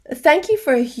Thank you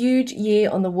for a huge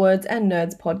year on the Words and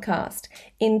Nerds podcast.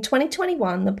 In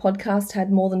 2021, the podcast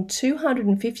had more than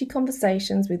 250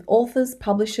 conversations with authors,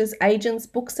 publishers, agents,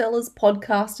 booksellers,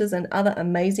 podcasters, and other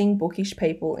amazing bookish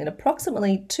people in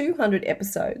approximately 200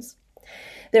 episodes.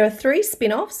 There are 3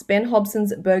 spin-offs: Ben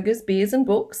Hobson's Burgers, Beers and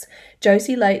Books,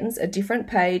 Josie Layton's A Different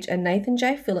Page, and Nathan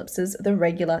J. Phillips's The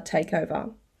Regular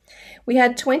Takeover. We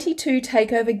had 22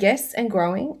 takeover guests and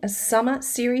growing, a summer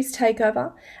series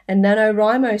takeover, a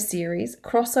NaNoWriMo series,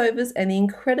 crossovers, and the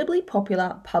incredibly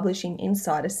popular Publishing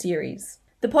Insider series.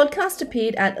 The podcast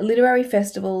appeared at literary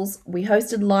festivals. We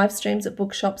hosted live streams at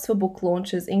bookshops for book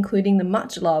launches, including the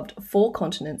much-loved Four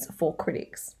Continents, Four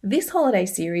Critics. This holiday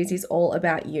series is all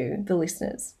about you, the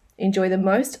listeners. Enjoy the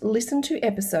most listened to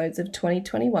episodes of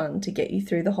 2021 to get you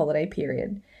through the holiday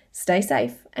period. Stay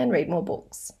safe and read more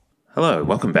books. Hello,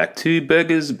 welcome back to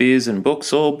Burgers, Beers and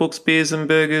Books, or Books, Beers and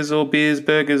Burgers, or Beers,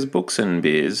 Burgers, Books and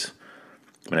Beers.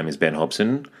 My name is Ben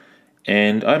Hobson,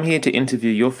 and I'm here to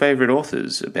interview your favourite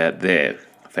authors about their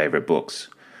favourite books.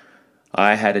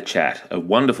 I had a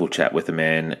wonderful chat with a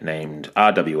man named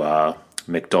R.W.R.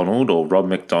 McDonald, or Rob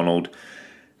McDonald,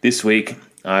 this week.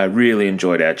 I really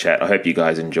enjoyed our chat. I hope you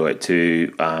guys enjoy it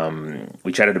too.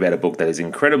 We chatted about a book that is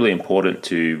incredibly important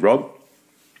to Rob.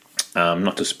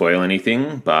 Not to spoil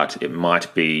anything, but it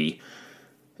might be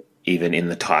even in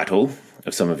the title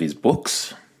of some of his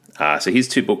books. So his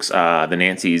 2 books are The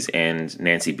Nancys and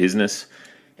Nancy Business.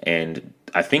 And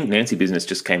I think Nancy Business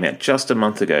just came out just a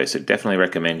month ago, so definitely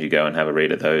recommend you go and have a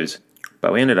read of those.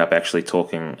 But we ended up actually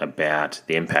talking about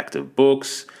the impact of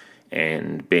books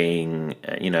and being,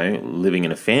 living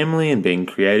in a family and being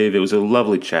creative. It was a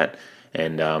lovely chat,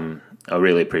 and I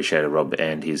really appreciated Rob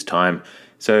and his time.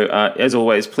 So, as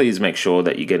always, please make sure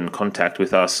that you get in contact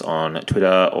with us on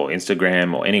Twitter or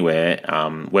Instagram or anywhere,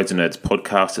 Words and Nerds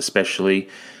podcast especially,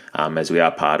 as we are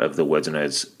part of the Words and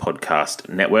Nerds podcast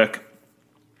network.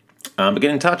 But get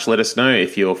in touch. Let us know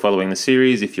if you're following the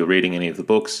series, if you're reading any of the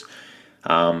books,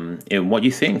 and what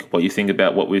you think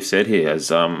about what we've said here. As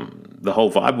the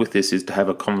whole vibe with this is to have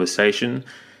a conversation.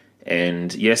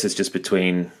 And yes, it's just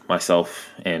between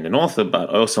myself and an author, but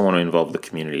I also want to involve the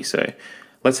community. So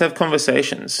let's have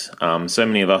conversations. So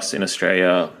many of us in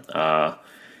Australia are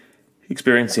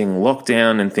experiencing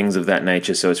lockdown and things of that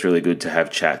nature, so it's really good to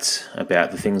have chats about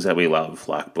the things that we love,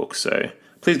 like books. So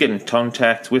please get in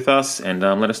contact with us and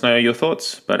let us know your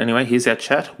thoughts. But anyway, here's our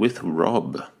chat with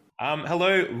Rob.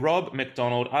 Hello, Rob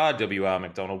McDonald, R.W.R.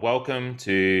 McDonald. Welcome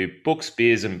to Books,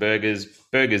 Beers and Burgers,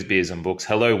 Burgers, Beers and Books.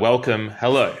 Hello, welcome.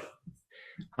 Hello.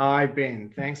 Hi,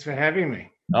 Ben. Thanks for having me.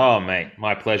 Oh, mate,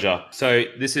 my pleasure. So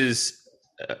this is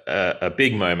a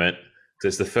big moment.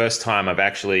 It's the first time I've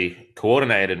actually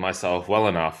coordinated myself well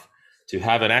enough to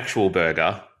have an actual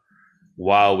burger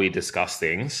while we discuss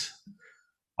things.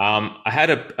 I had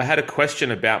a question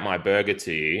about my burger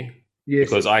to you. Yes.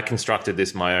 Because I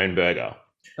constructed my own burger.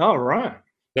 Oh, right.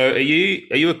 So are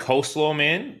you a coleslaw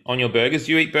man on your burgers?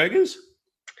 Do you eat burgers?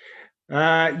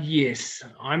 Yes,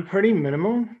 I'm pretty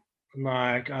minimal.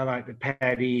 I like the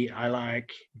patty. I like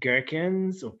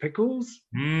gherkins or pickles.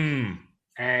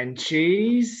 And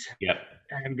cheese. Yep.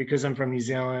 And because I'm from New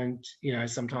Zealand,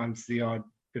 sometimes the odd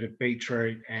bit of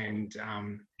beetroot and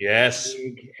yes,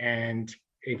 egg and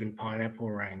even pineapple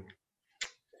ring.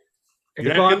 If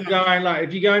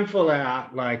you're going full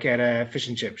out, like at a fish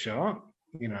and chip shop,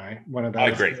 one of those. I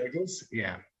agree. burgers,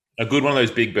 yeah. A good one of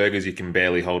those big burgers you can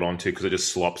barely hold on to because it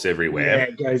just slops everywhere. Yeah,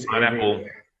 it goes pineapple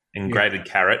everywhere. And grated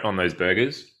carrot on those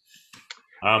burgers.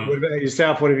 What about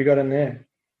yourself? What have you got in there?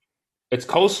 It's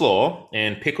coleslaw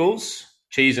and pickles,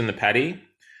 cheese in the patty.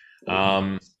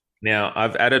 Now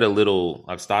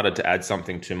I've started to add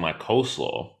something to my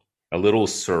coleslaw, a little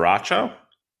sriracha.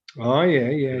 Oh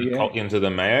yeah. Into the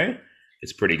mayo.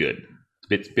 It's pretty good.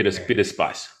 Bit of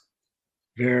spice.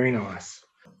 Very nice.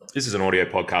 This is an audio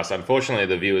podcast. Unfortunately,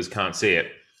 the viewers can't see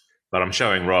it, but I'm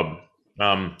showing Rob.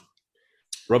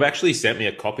 Rob actually sent me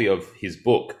a copy of his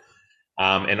book,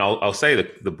 and I'll say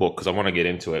the book because I want to get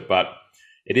into it, but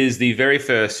it is the very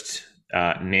first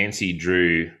Nancy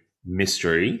Drew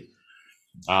mystery.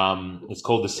 It's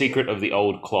called The Secret of the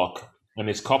Old Clock. And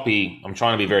this copy, I'm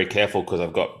trying to be very careful because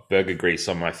I've got burger grease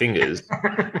on my fingers.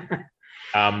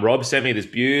 Rob sent me this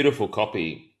beautiful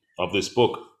copy of this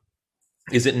book.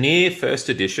 Is it near first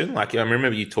edition? Like, I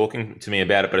remember you talking to me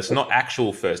about it, but it's not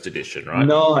actual first edition, right?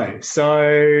 No. So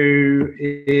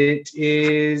it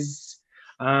is.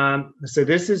 So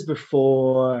this is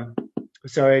before.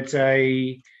 So it's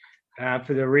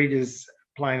for the readers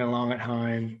playing along at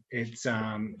home. It's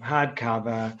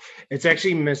hardcover. It's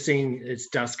actually missing its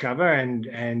dust cover,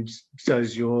 and so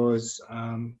is yours,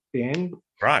 Ben.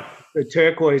 Right. The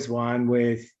turquoise one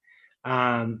with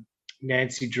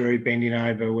Nancy Drew bending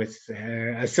over with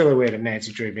a silhouette of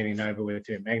Nancy Drew bending over with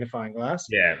her magnifying glass.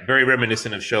 Yeah, very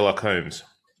reminiscent of Sherlock Holmes.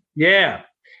 Yeah.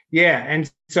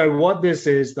 And so what this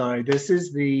is, though, this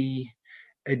is the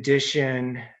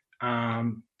edition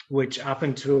which up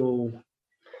until,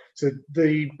 so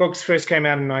the books first came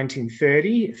out in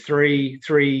 1930, three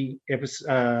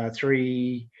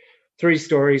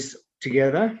stories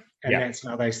together, and that's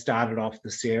how they started off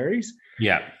the series.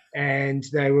 Yeah. And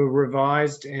they were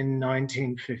revised in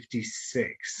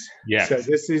 1956. Yeah. So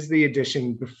this is the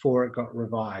edition before it got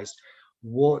revised,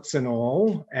 warts and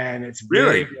all, and it's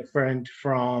very different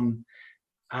from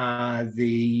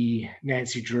the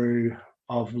Nancy Drew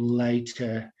of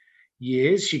later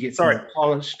years. She gets more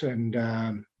polished and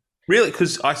really,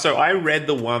 because I read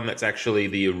the one that's actually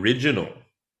the original.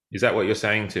 Is that what you're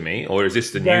saying to me, or is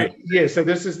this the new? Yeah, so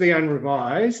this is the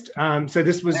unrevised. So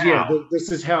this was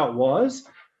this is how it was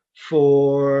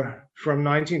from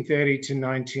 1930 to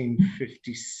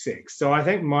 1956. So I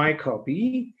think my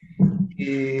copy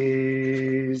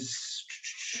is,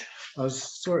 I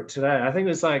saw it today. I think it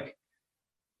was like,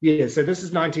 so this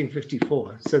is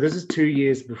 1954. So this is 2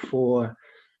 years before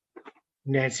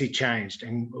Nancy changed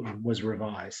and was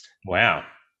revised. Wow.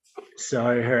 So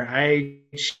her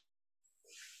age,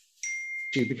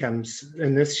 she becomes,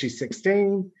 in this, she's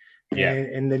 16. Yeah.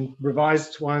 And then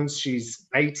revised ones, she's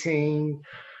 18.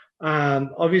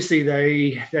 Obviously,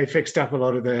 they fixed up a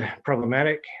lot of the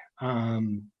problematic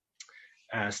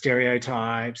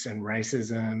stereotypes and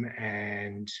racism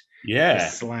and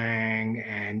slang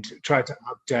and tried to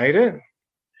update it.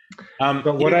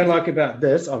 But what I like about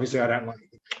this, obviously I don't like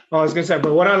it. I was going to say,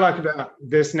 but what I like about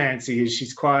this Nancy is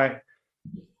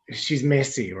she's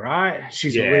messy, right?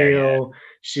 She's real. Yeah.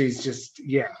 She's just,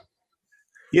 Yeah,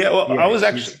 well, I was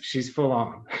actually... She's full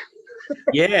on.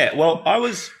 Yeah, well, I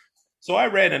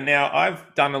read, and now I've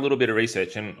done a little bit of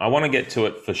research, and I want to get to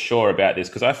it for sure about this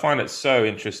because I find it so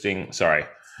interesting. Sorry.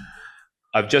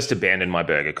 I've just abandoned my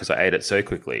burger because I ate it so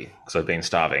quickly because I've been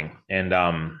starving. And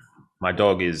my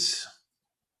dog he's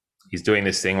doing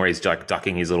this thing where he's like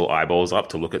ducking his little eyeballs up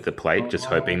to look at the plate, just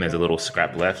hoping there's a little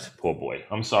scrap left. Poor boy.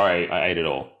 I'm sorry I ate it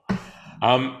all.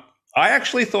 I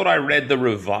actually thought I read the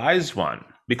revised one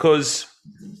because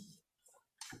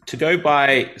to go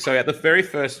by, so at the very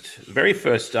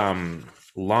first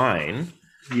line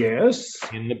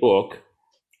in the book,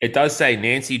 it does say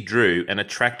Nancy Drew, an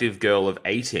attractive girl of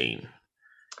 18.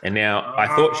 And now I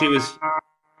thought she was...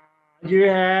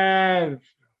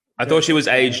 I thought she was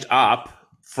aged up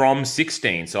from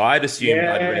 16, so I'd assumed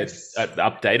I'd read the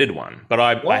updated one, but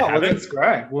I haven't. Well, that's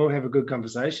great. We'll have a good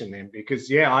conversation then,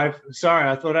 because I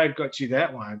thought I'd got you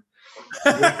that one.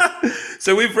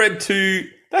 So we've read two.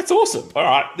 That's awesome. All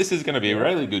right, this is going to be a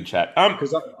really good chat.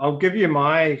 Because I'll give you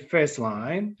my first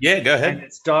line. Yeah, go ahead. And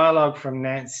it's dialogue from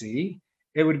Nancy.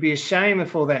 It would be a shame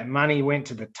if all that money went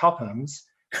to the Tophams.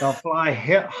 They'll fly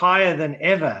higher than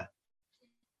ever.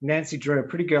 Nancy Drew, a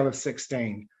pretty girl of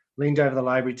 16, leaned over the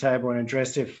library table and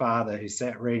addressed her father, who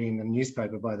sat reading the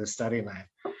newspaper by the study lamp.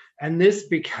 And this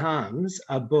becomes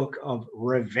a book of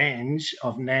revenge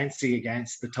of Nancy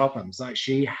against the Tophams. Like,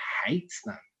 she hates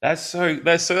them. That's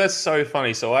so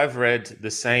funny. So I've read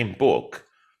the same book,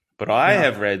 but I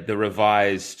have read the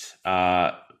revised,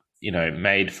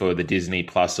 made for the Disney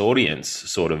Plus audience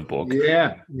sort of book.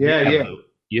 Yeah.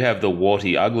 You have the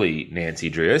warty, ugly Nancy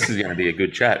Drew. This is going to be a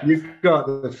good chat. You've got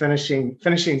the finishing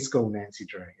school Nancy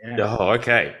Drew. Yeah. Oh,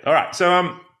 okay. All right.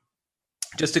 So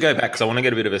just to go back, because I want to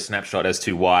get a bit of a snapshot as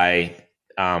to why.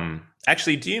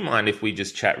 Actually, do you mind if we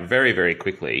just chat very, very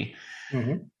quickly?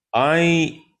 Mm-hmm.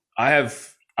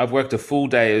 I've worked a full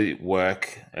day at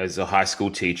work as a high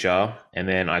school teacher, and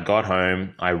then I got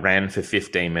home. I ran for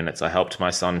 15 minutes. I helped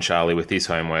my son Charlie with his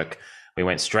homework. We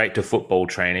went straight to football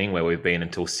training where we've been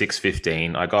until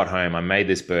 6:15. I got home, I made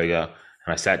this burger,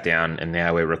 and I sat down, and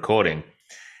now we're recording.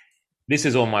 This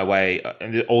is on my way,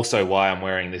 and also why I'm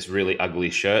wearing this really ugly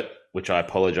shirt, which I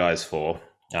apologize for.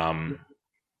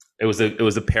 It was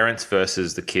the parents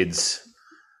versus the kids.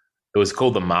 It was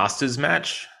called the Masters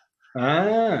match.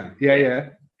 Yeah.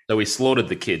 So we slaughtered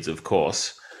the kids, of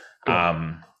course.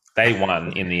 They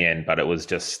won in the end, but it was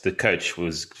just the coach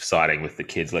was siding with the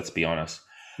kids, let's be honest.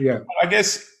 Yeah. I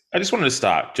guess I just wanted to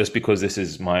start just because this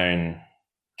is my own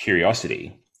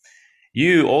curiosity.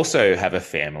 You also have a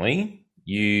family.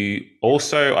 You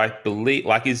also, I believe,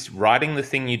 is writing the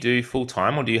thing you do full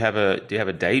time, or do you have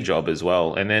a day job as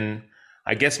well? And then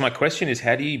I guess my question is,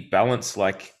 how do you balance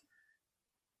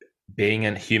being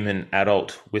a human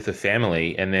adult with a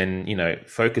family and then,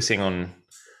 focusing on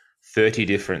 30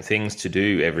 different things to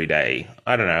do every day?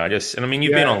 I don't know.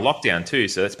 You've been on lockdown too,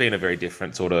 so that's been a very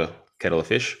different sort of kettle of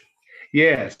fish.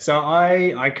 Yeah, so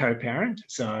I co-parent.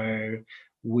 So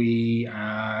we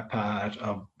are part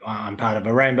of I'm part of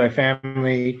a rainbow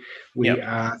family. We Yep.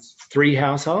 are 3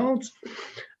 households.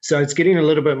 So it's getting a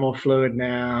little bit more fluid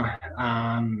now,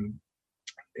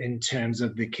 in terms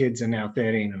of the kids are now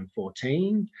 13 and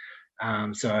 14.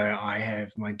 So I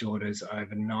have my daughters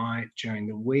overnight during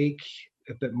the week,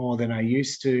 a bit more than I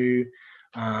used to.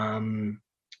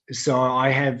 So I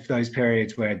have those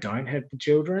periods where I don't have the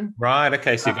children. Right.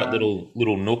 Okay. So you've got Um,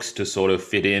 little nooks to sort of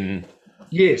fit in.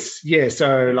 yes, yeah.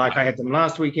 So like I had them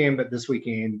last weekend, but this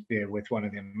weekend they're with one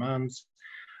of their mums.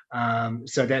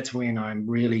 So that's when I'm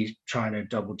really trying to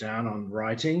double down on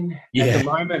writing. At the Yeah.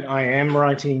 moment, I am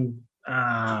writing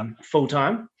full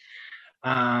time.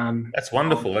 That's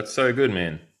wonderful. That's so good,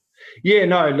 man. Yeah,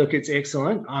 no, look, it's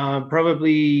excellent.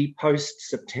 Probably post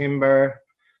September,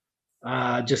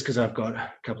 just because I've got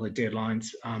a couple of deadlines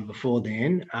before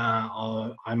then.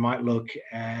 I might look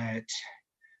at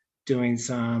doing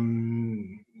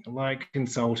some like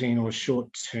consulting or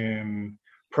short-term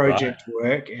Right. project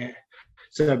work.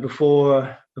 So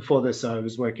before this, I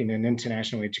was working in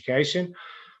international education.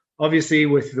 Obviously,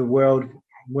 with the world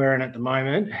we're in at the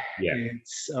moment, Yeah.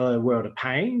 it's a world of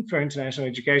pain for international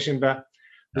education, but I I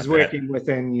was bet. working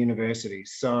within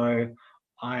universities. So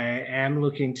I am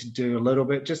looking to do a little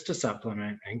bit just to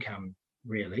supplement income,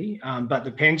 really. But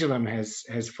the pendulum has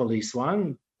fully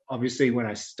swung. Obviously, when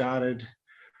I started,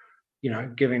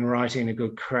 giving writing a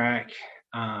good crack,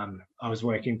 I was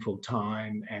working full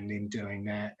time and then doing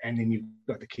that. And then you've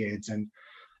got the kids. And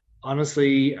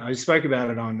honestly, I spoke about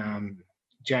it on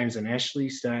James and Ashley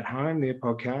Stay at Home, their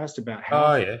podcast about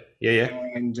Oh health. yeah. Yeah. Yeah.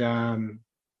 And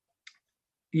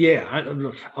yeah,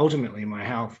 look, ultimately my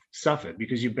health suffered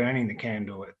because you're burning the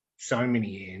candle at so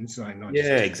many ends, like not just.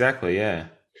 Yeah. Exactly. Yeah.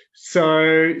 So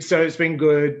it's been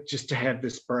good just to have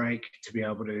this break to be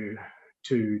able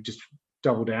to just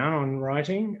double down on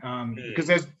writing, because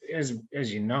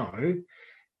as you know,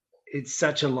 it's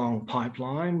such a long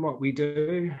pipeline what we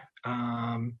do.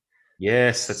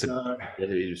 Yes. So That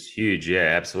is huge. Yeah.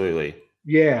 Absolutely.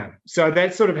 yeah, so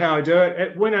that's sort of how I do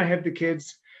it. When I have the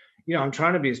kids, I'm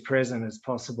trying to be as present as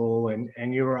possible.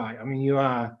 And you're right. I mean, you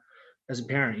are, as a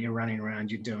parent, you're running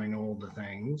around, you're doing all the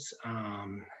things.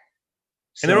 And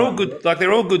they're all So good. Like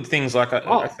they're all good things. Like I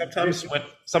oh,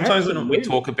 sometimes when we absolutely.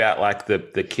 talk about like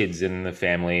the kids in the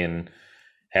family and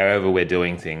however we're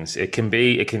doing things, it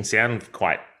can sound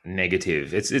quite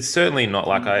negative. It's certainly not.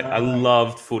 Like I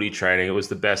loved footy training. It was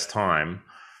the best time.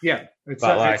 Yeah, it's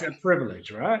But a it's like a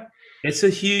privilege, right? it's a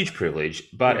huge privilege,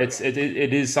 but Yeah,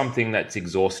 it is something that's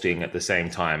exhausting at the same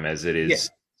time as it yeah, is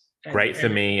and great for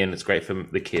me and it's great for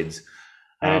the kids.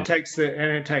 and Um, it takes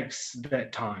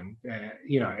that time. It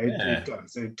yeah,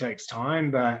 does. It takes time,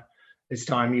 but it's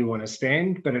time you want to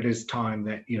spend. But it is time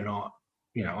that you're not,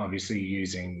 obviously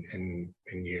using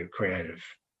in your creative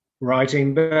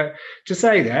writing. But to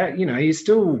say that, you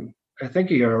still. I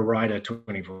think you're a writer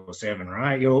 24/7,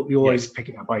 right? You're yeah, always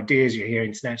picking up ideas. You're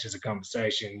hearing snatches of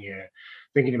conversation. You're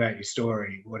thinking about your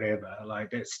story, whatever.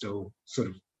 Like that still sort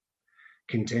of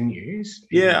continues,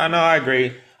 even. yeah. I know. I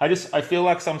agree. I feel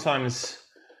like sometimes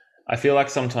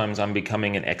I'm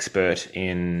becoming an expert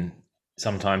in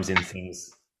sometimes in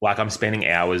things like I'm spending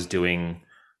hours doing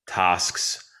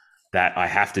tasks that I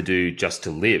have to do just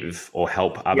to live or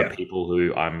help other Yeah, people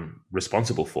who I'm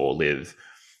responsible for live.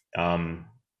 Um,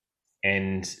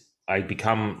 and I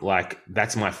become like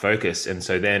that's my focus. And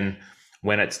so then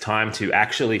when it's time to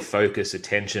actually focus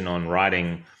attention on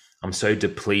writing, I'm so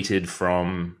depleted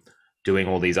from doing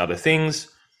all these other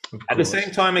things. of At the same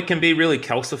course. time, it can be really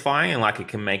calcifying and like it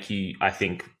can make you, I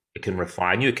think it can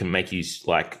refine you. It can make you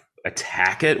like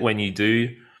attack it when you do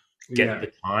get Yeah,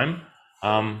 the time.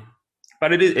 Um,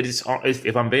 but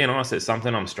if I'm being honest, it's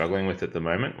something I'm struggling with at the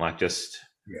moment. Like just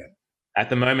yeah, at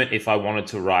the moment, if I wanted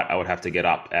to write, I would have to get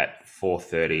up at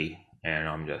 4:30, and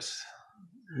I'm just,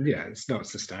 yeah. It's not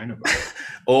sustainable.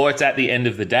 or it's at the end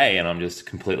of the day, and I'm just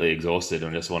completely exhausted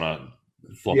and just want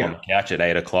to flop on Yeah, the couch at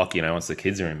 8 o'clock. Once the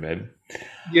kids are in bed.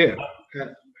 yeah,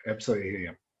 absolutely.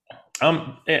 Yeah.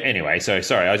 Anyway, so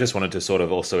sorry, I just wanted to sort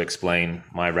of also explain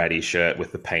my ratty shirt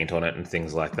with the paint on it and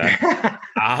things like that.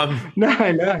 Um, No,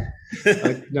 no,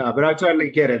 no, but I totally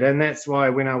get it, and that's why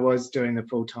when I was doing the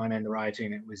full time and the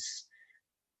writing, it was.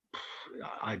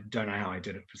 I don't know how I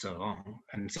did it for so long,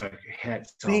 and so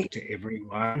hats off me, to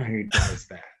everyone who does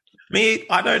that. me,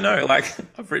 I don't know. Like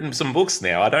I've written some books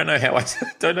now. I don't know how I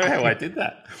don't know how I did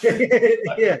that.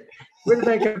 Yeah, where did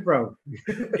they come from?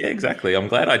 Yeah, exactly. I'm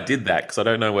glad I did that because I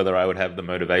don't know whether I would have the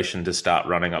motivation to start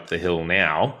running up the hill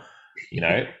now. You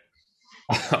know,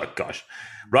 oh gosh,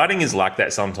 writing is like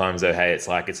that sometimes. Though, hey, it's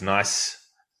like it's nice.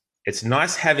 it's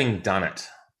nice having done it.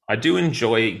 I do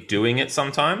enjoy doing it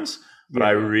sometimes, but Yeah.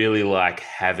 I really like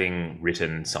having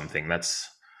written something. That's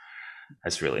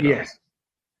really nice.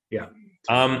 Yeah.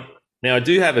 Now I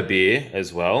do have a beer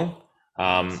as well.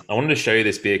 I wanted to show you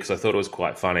this beer because I thought it was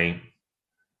quite funny.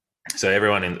 So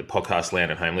everyone in the podcast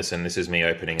land at home, listen, this is me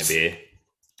opening a beer.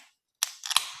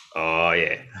 Oh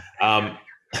yeah. I'm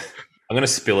going to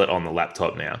spill it on the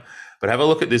laptop now, but have a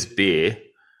look at this beer.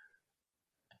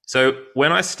 So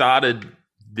when I started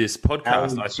this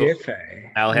podcast, I thought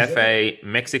El Jefe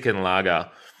Mexican Lager,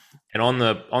 and on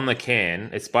the can,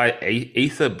 it's by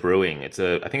Ether Brewing. I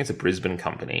think it's a Brisbane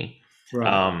company.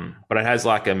 Right. But it has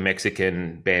like a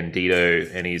Mexican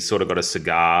bandito, and he's sort of got a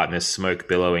cigar, and there's smoke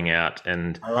billowing out.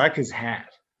 And I like his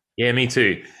hat. Yeah, me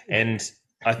too. And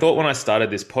I thought when I started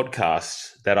this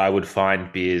podcast that I would find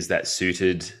beers that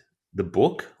suited the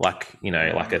book, like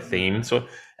a theme. So,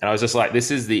 and I was just like,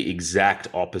 this is the exact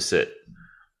opposite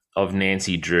of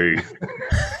Nancy Drew.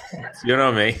 You know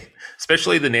what I mean?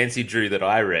 Especially the Nancy Drew that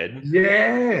I read.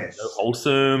 Yes. So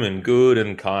wholesome and good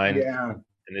and kind. Yeah.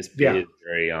 And this beer is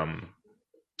very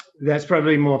That's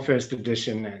probably more first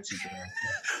edition Nancy Drew.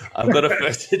 I've got a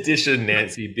first edition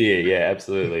Nancy beer. Yeah,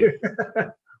 absolutely.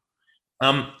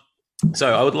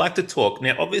 So I would like to talk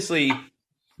now. Obviously,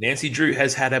 Nancy Drew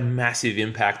has had a massive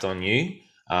impact on you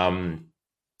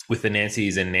with the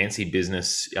Nancy's and Nancy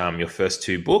Business. Your first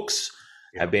two books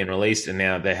have been released, and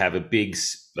now they have a big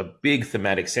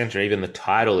thematic center. Even the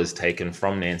title is taken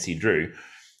from Nancy Drew.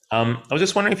 I was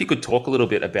just wondering if you could talk a little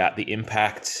bit about the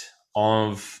impact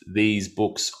of these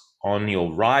books on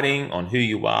your writing, on who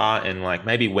you are, and like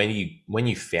maybe when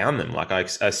you found them. Like I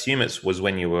assume it was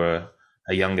when you were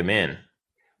a younger man.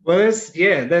 Well, that's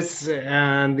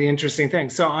the interesting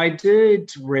thing. So I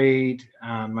did read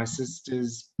my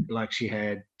sister's, like she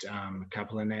had a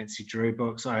couple of Nancy Drew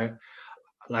books. I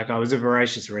was a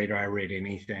voracious reader. I read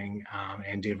anything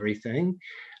and everything.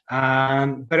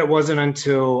 But it wasn't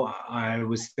until I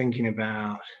was thinking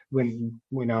about when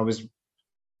I was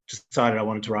decided I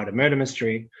wanted to write a murder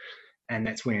mystery, and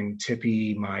that's when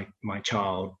Tippy, my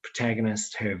child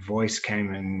protagonist, her voice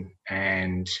came in,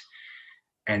 and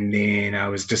then I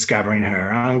was discovering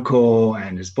her uncle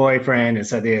and his boyfriend, and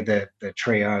so they're the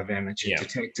trio of amateur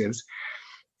detectives.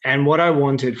 And what I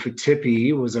wanted for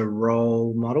Tippy was a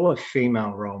role model, a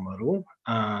female role model,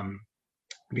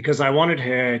 because I wanted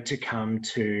her to come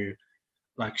to,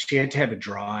 like, she had to have a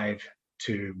drive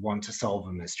to want to solve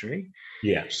a mystery.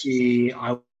 Yeah.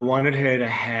 I wanted her to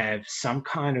have some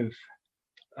kind of,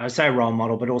 I say role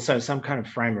model, but also some kind of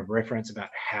frame of reference about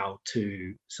how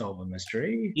to solve a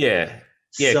mystery. Yeah.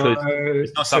 Yeah, because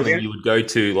it's not something you would go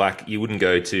to, like you wouldn't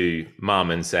go to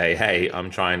mum and say, hey, I'm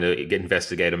trying to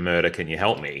investigate a murder. Can you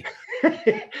help me?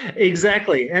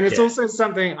 Exactly. And it's also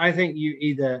something I think you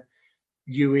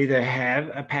either have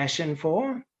a passion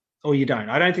for or you don't.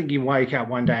 I don't think you wake up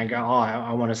one day and go, oh,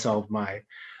 I want to solve my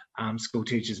school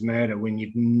teacher's murder when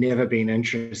you've never been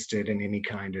interested in any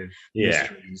kind of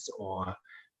mysteries or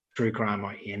true crime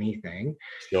or anything.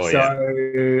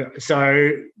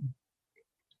 So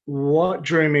what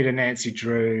drew me to Nancy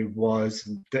Drew was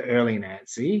the early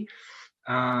Nancy,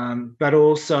 but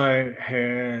also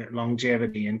her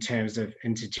longevity in terms of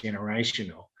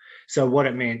intergenerational. So what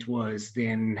it meant was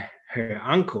then her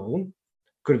uncle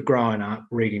could have grown up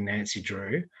reading Nancy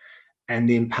Drew and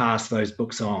then passed those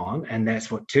books on, and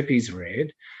that's what Tippy's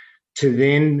read, for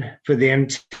them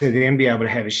to be able to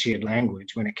have a shared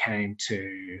language when it came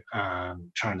to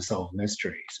trying to solve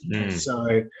mysteries.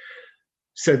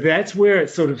 So that's where it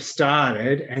sort of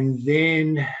started, and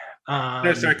then.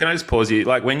 Sorry, can I just pause you?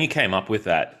 Like when you came up with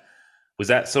that, was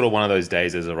that sort of one of those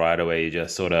days as a writer where you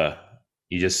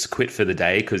just quit for the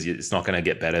day because it's not going to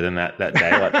get better than that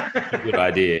day? Like, good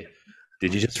idea.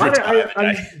 Did you just retire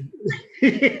the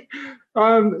day?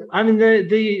 I mean,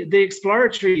 the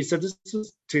exploratory. So this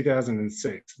was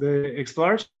 2006. The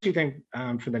exploratory thing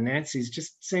for the Nancy's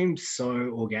just seemed so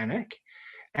organic.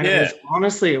 And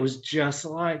it was just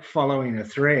like following a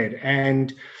thread.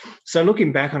 And so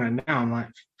looking back on it now, I'm like,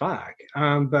 fuck.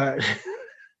 But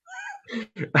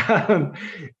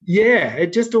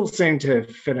it just all seemed to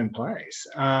fit in place.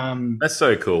 That's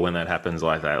so cool when that happens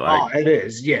like that. Like, it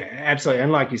is. Yeah, absolutely.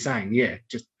 And like you're saying,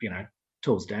 just,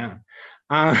 tools down.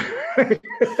 I'm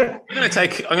going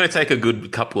to take a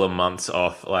good couple of months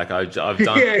off. Like I've done.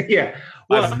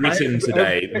 Well, I've written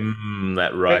today.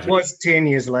 That right. It was 10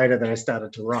 years later that I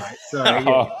started to write. So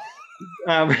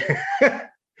a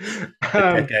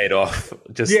decade off.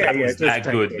 Just that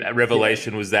good. That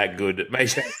revelation was that good.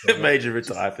 It made you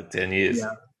retire for 10 years.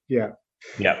 Yeah.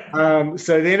 Yeah.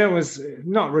 So then it was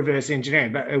not reverse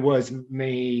engineering, but it was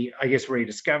me, I guess,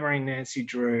 rediscovering Nancy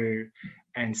Drew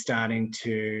and starting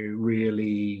to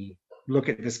really look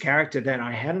at this character that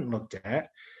I hadn't looked at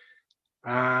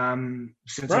since I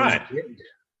was a Right. kid.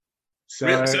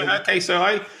 Really? So So okay.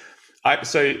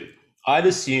 So I'd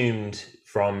assumed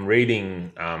from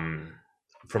reading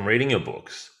your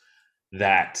books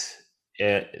that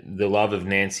the love of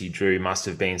Nancy Drew must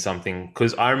have been something,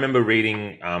 because I remember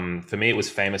reading. For me, it was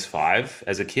Famous Five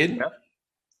as a kid, yeah,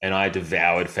 and I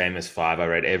devoured Famous Five. I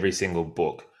read every single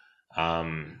book.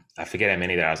 I forget how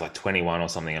many there. I was like 21 or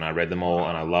something, and I read them all,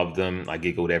 and I loved them. I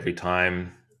giggled every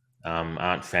time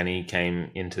Aunt Fanny came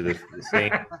into the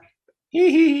scene.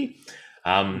 Hee hee.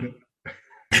 Um,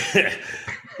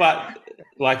 but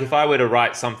like, if I were to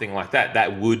write something like that,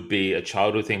 that would be a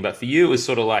childhood thing. But for you, it was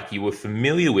sort of like you were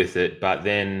familiar with it, but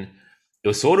then it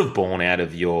was sort of born out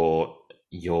of your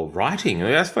writing.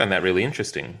 I find that really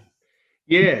interesting.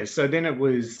 yeah. So then it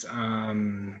was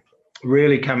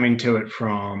really coming to it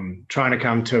from trying to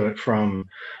come to it from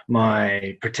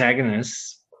my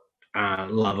protagonist's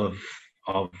love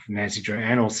of Nancy Drew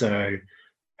and also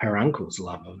her uncle's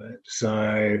love of it.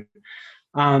 So,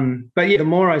 but yeah, the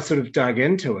more I sort of dug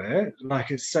into it, like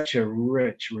it's such a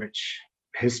rich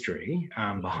history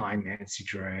behind Nancy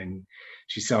Drew, and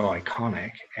she's so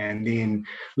iconic. And then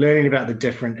learning about the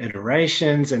different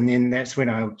iterations, and then that's when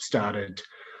I started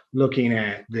looking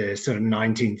at the sort of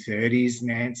 1930s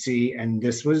Nancy, and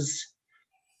this was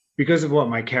because of what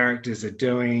my characters are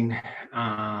doing.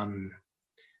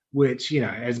 Which,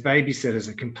 as babysitters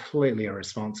are completely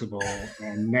irresponsible,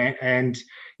 and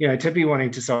Tippy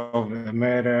wanting to solve a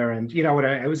murder, and what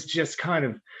it was just kind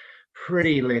of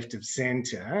pretty left of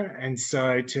center. And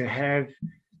so to have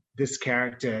this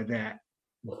character that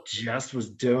just was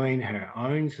doing her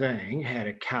own thing, had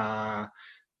a car,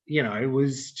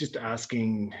 was just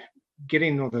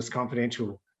getting all this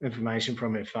confidential information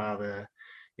from her father,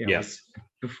 Yeah. was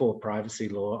before privacy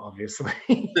law, obviously.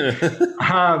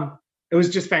 It was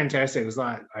just fantastic. It was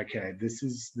like, okay, this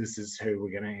is who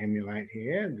we're going to emulate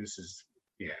here. This is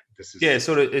Yeah,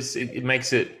 sort of. It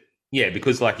makes it, yeah,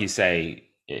 because like you say,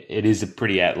 it is a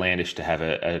pretty outlandish to have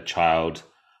a child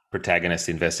protagonist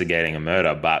investigating a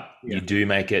murder, but yeah, you do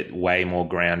make it way more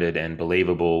grounded and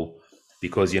believable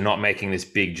because you're not making this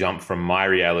big jump from my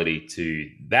reality to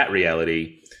that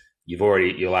reality.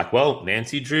 You're like, well,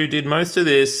 Nancy Drew did most of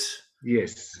this.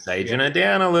 yes, It's yeah, aging her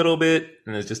down a little bit,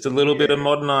 and there's just a little bit yeah, of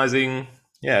modernizing.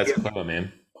 Yeah, it's yeah. clever,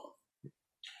 man.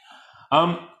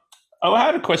 Um, oh, I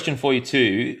had a question for you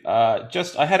too.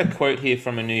 Just I had a quote here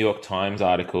from a New York Times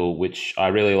article which I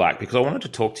really like because I wanted to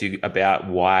talk to you about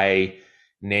why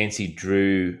Nancy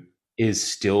Drew is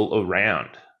still around.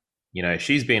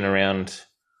 She's been around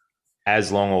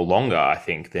as long or longer, I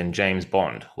think, than James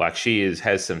Bond. Like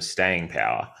has some staying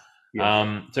power.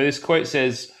 Yeah. So this quote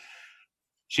says,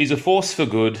 "She's a force for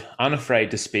good,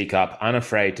 unafraid to speak up,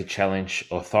 unafraid to challenge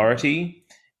authority."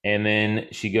 And then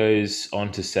she goes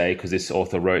on to say, because this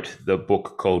author wrote the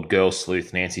book called Girl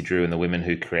Sleuth, Nancy Drew and the Women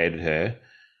Who Created Her.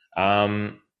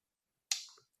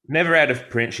 Never out of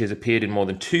print, she has appeared in more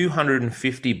than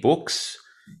 250 books,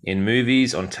 in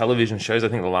movies, on television shows. I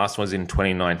think the last one was in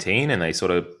 2019, and they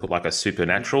sort of put like a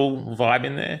supernatural vibe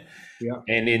in there. Yeah.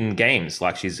 And in games,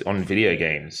 like she's on video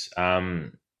games.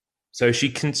 So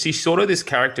she's sort of this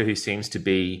character who seems to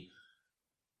be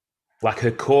like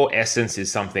her core essence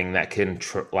is something that can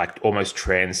like almost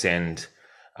transcend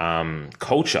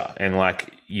culture, and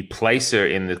like you place her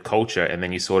in the culture and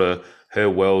then you sort of her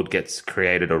world gets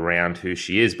created around who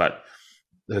she is, but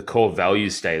her core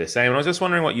values stay the same. And I was just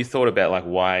wondering what you thought about like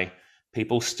why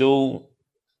people still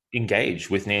engage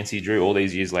with Nancy Drew all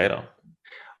these years later.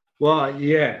 Well,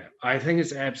 yeah, I think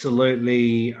it's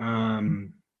absolutely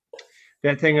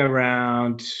that thing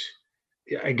around,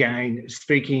 again,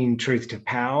 speaking truth to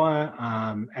power.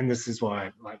 And this is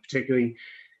why, like, particularly,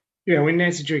 when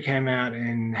Nancy Drew came out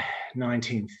in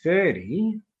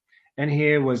 1930, and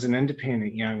here was an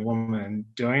independent young woman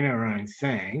doing her own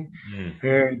thing.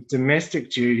 Her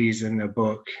domestic duties in the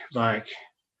book, like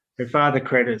her father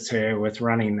credits her with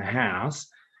running the house,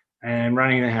 and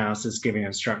running the house is giving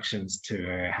instructions to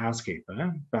her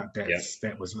housekeeper, but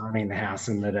that was running the house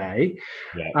in the day.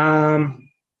 Yeah.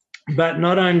 But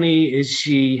not only is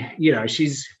she,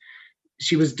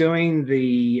 she was doing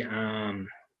the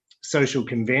social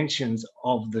conventions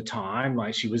of the time,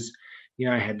 like she was,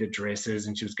 had the dresses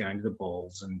and she was going to the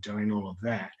balls and doing all of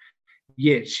that.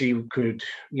 Yet she could,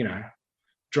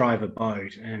 drive a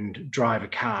boat and drive a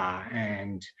car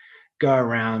and go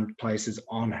around places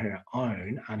on her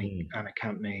own,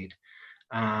 unaccompanied.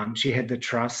 She had the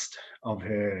trust of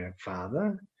her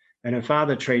father. and her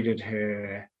father treated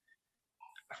her,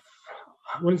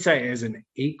 I wouldn't say as an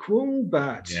equal,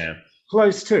 but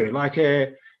close to, like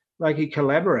he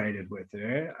collaborated with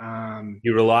her. He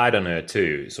relied on her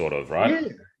too, sort of,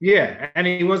 right? Yeah, and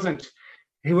he wasn't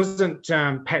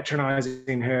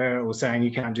patronizing her or saying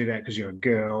you can't do that because you're a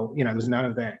girl. There was none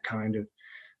of that kind of.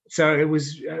 So it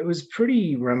was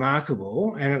pretty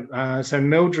remarkable. And so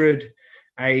Mildred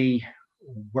A.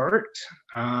 Wirt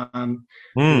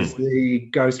was the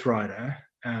ghostwriter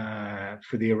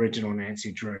for the original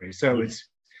Nancy Drew. So it's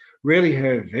really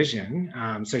her vision.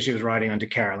 So she was writing under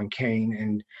Carolyn Keene,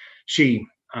 and she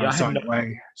signed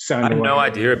away. I had no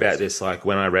idea about this. Like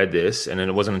when I read this, and then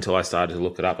it wasn't until I started to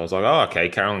look it up, I was like, oh, okay,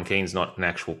 Carolyn Keene's not an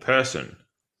actual person.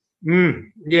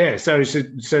 Yeah, so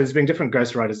there's been different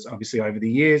ghostwriters, obviously, over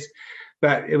the years,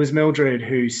 but it was Mildred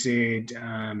who said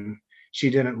she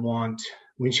didn't want,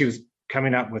 when she was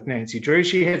coming up with Nancy Drew,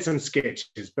 she had some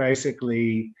sketches.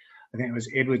 Basically, I think it was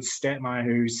Edward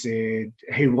Statmeyer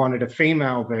who wanted a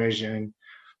female version,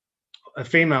 a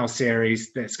female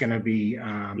series that's going to be,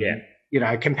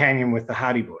 a companion with the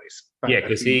Hardy Boys.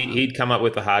 Because he'd come up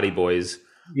with the Hardy Boys,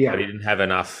 but he didn't have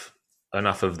enough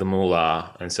of the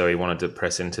moolah, and so he wanted to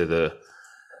press into the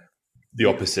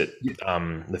opposite,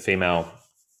 the female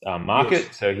market.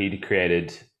 Yes. So he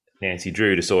created Nancy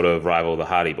Drew to sort of rival the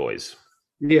Hardy Boys.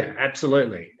 Yeah,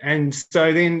 absolutely. And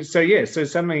so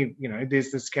suddenly,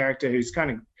 there's this character who's kind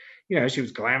of, she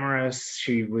was glamorous,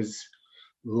 she was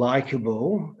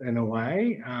likable in a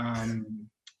way.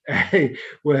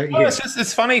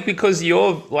 It's funny because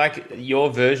your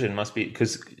version must be,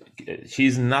 because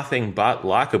she's nothing but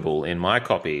likable in my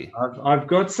copy. I've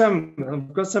got some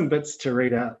bits to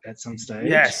read out at some stage.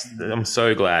 Yes, I'm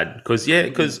so glad because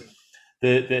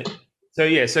so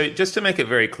just to make it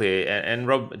very clear, and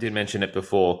Rob did mention it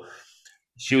before,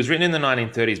 she was written in the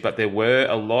 1930s, but there were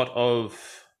a lot of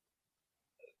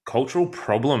cultural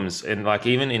problems, and like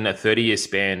even in a 30-year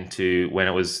span to when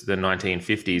it was the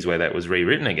 1950s where that was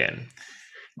rewritten again.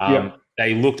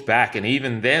 They looked back, and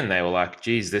even then they were like,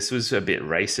 geez, this was a bit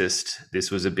racist, this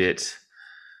was a bit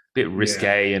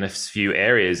risque in a few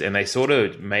areas, and they sort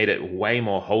of made it way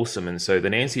more wholesome. And so the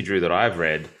Nancy Drew that I've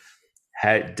read,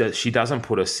 she doesn't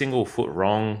put a single foot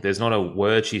wrong. There's not a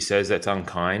word she says that's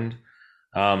unkind.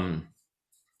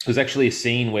 There's actually a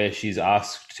scene where she's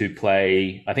asked to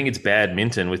play, I think it's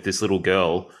badminton, with this little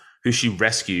girl who she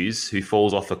rescues, who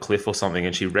falls off a cliff or something,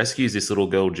 and she rescues this little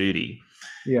girl, Judy.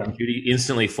 Yeah. And Judy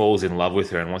instantly falls in love with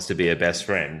her and wants to be her best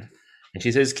friend. And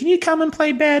she says, "Can you come and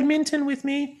play badminton with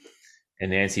me?"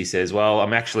 And Nancy says, "Well,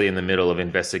 I'm actually in the middle of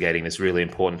investigating this really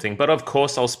important thing, but of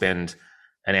course I'll spend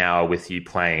an hour with you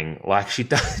playing." Like she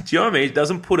does, do you know what I mean? It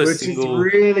doesn't put single.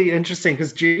 Which is really interesting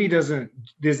because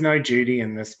there's no Judy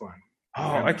in this one.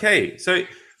 Oh, okay. So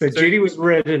Judy was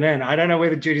written in. I don't know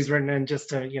whether Judy's written in just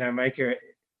to, make her,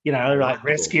 like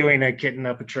rescuing a kitten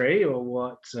up a tree or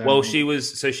what. Well, she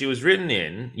was written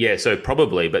in. Yeah, so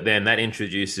probably, but then that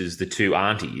introduces the two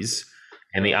aunties,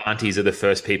 and the aunties are the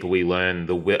first people we learn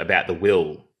about the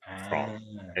will from,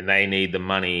 and they need the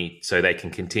money so they can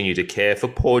continue to care for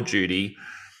poor Judy,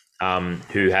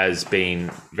 who has been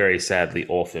very sadly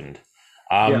orphaned.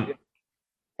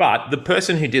 But the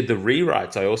person who did the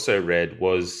rewrites, I also read,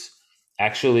 was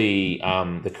actually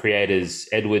the creator's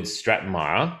Edward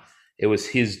Stratmeyer. It was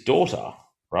his daughter,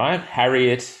 right?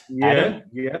 Harriet Adam.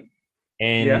 Yeah.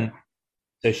 And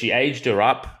so she aged her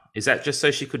up. Is that just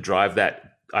so she could drive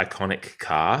that iconic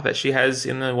car that she has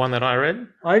in the one that I read?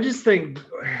 I just think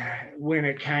when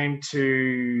it came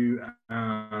to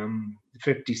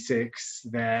 56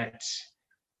 that,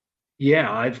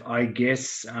 I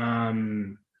guess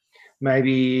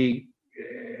maybe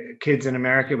kids in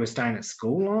America were staying at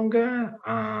school longer.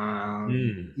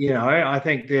 I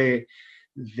think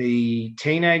the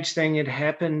teenage thing had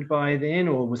happened by then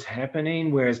or was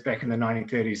happening, whereas back in the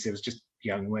 1930s, there was just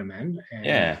young women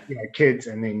and kids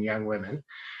and then young women.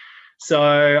 So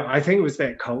I think it was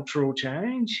that cultural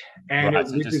change, and it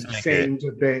seemed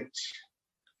a bit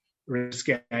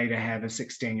risque to have a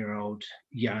 16-year-old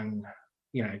young,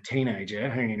 teenager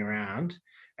hanging around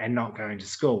and not going to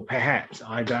school. Perhaps,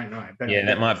 I don't know. But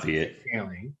that might be it.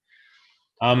 Feeling.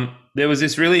 There was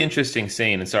this really interesting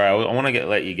scene, and sorry, I want to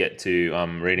let you get to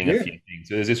reading a few things.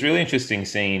 So there's this really interesting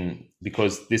scene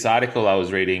because this article I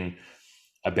was reading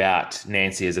about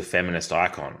Nancy as a feminist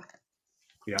icon.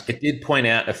 Yeah. It did point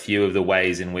out a few of the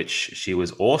ways in which she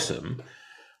was awesome.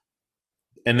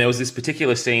 And there was this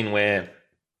particular scene where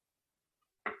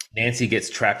Nancy gets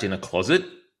trapped in a closet.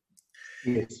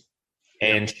 Yes.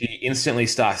 And she instantly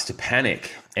starts to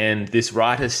panic. And this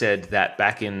writer said that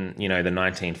back in, the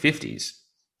 1950s,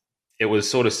 it was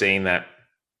sort of seen that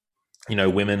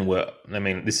women were, I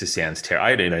mean, this just sounds terrible.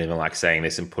 I don't even like saying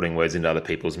this and putting words into other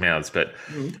people's mouths, but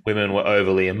women were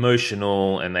overly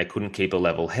emotional and they couldn't keep a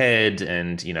level head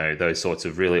and, those sorts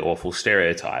of really awful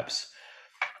stereotypes.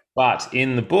 But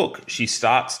in the book, she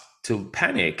starts to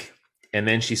panic and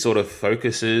then she sort of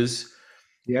focuses.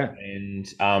 Yeah.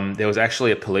 And there was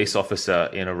actually a police officer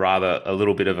in a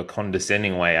little bit of a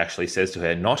condescending way actually says to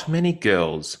her, not many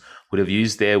girls would have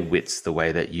used their wits the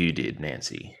way that you did,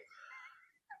 Nancy.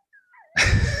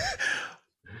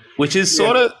 which is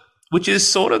sort of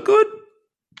good,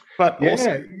 but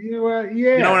also, you know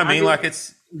what I mean? Like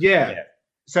it's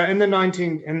So in the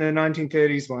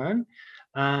 1930s one,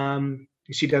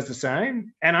 she does the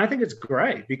same, and I think it's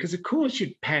great because of course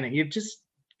you'd panic. You've just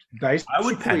basically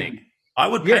I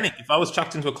would panic if I was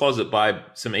chucked into a closet by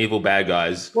some evil bad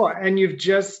guys. Well, and you've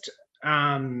just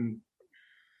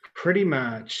pretty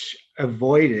much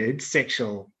avoided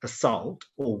sexual assault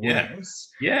or worse.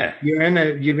 Yeah.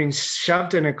 You've been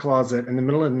shoved in a closet in the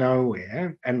middle of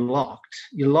nowhere and locked.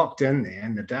 You're locked in there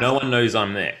in the dark. No one knows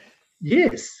I'm there.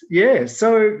 Yes. Yeah.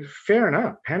 So fair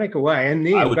enough. Panic away. And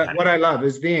then, but what I love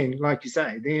is then, like you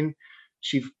say, then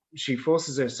she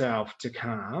forces herself to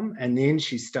calm, and then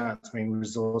she starts being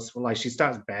resourceful. Like she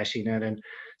starts bashing it and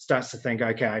starts to think,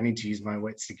 okay, I need to use my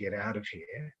wits to get out of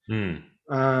here.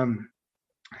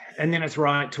 And then it's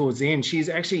right towards the end. She's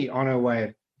actually on her way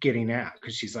of getting out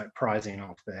because she's like prizing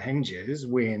off the hinges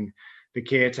when the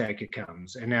caretaker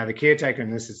comes. And now the caretaker,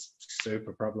 and this is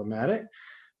super problematic,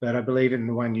 but I believe in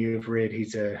the one you've read,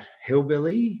 he's a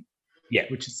hillbilly. Yeah.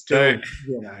 Which is still,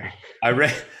 I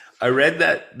read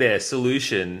that their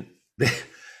solution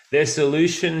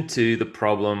to the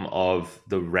problem of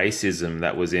the racism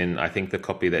that was in, I think, the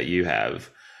copy that you have.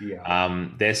 Yeah.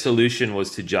 Their solution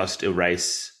was to just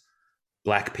erase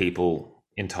Black people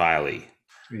entirely.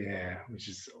 Yeah, which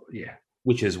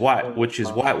is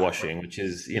whitewashing, which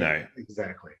is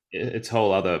exactly, it's a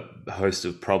whole other host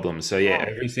of problems. So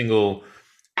every single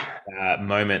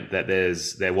moment that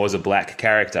there was a Black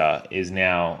character is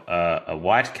now a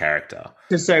white character.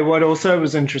 To say what also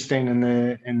was interesting in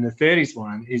the 30s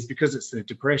one is because it's the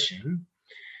Depression,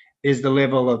 is the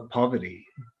level of poverty.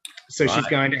 So she's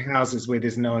going to houses where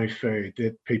there's no food,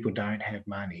 that people don't have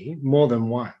money more than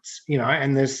once,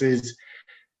 and this is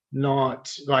not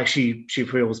like she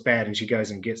feels bad and she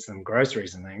goes and gets them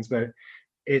groceries and things, but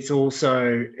it's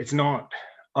not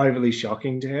overly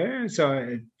shocking to her. So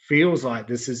it feels like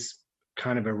this is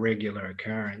kind of a regular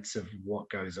occurrence of what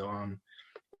goes on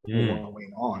or what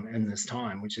went on in this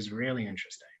time, which is really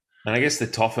interesting. And I guess the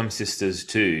Topham sisters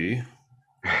too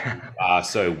are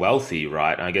so wealthy,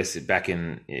 right? I guess back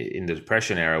in the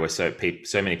Depression era, where so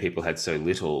many people had so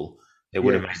little, it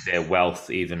would have made their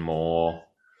wealth even more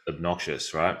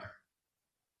obnoxious, right?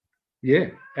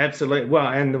 Yeah, absolutely. Well,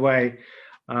 and the way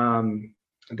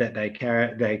that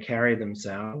they carry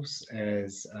themselves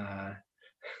as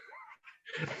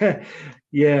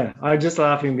I'm just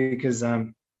laughing because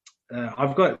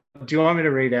I've got. Do you want me to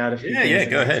read out a few? Yeah,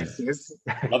 go ahead.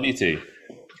 Love you too.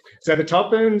 So the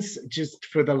Tophams, just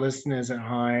for the listeners at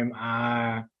home,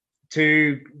 are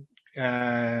two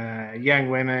young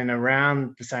women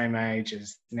around the same age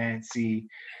as Nancy.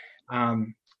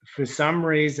 For some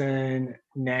reason,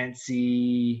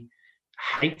 Nancy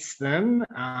hates them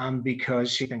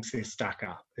because she thinks they're stuck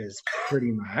up, is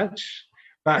pretty much.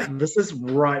 But this is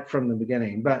right from the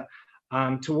beginning. But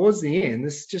towards the end,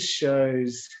 this just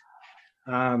shows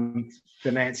the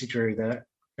Nancy Drew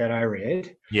that I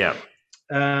read. Yeah.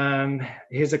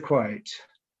 Here's a quote.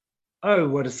 "Oh,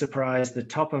 what a surprise the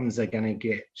Tophams are going to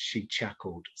get," she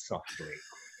chuckled softly.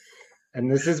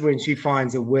 And this is when she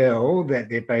finds a will that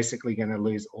they're basically going to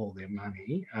lose all their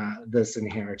money, this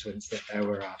inheritance that they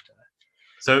were after.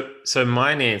 So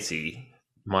my dear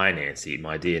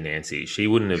Nancy, she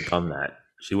wouldn't have done that.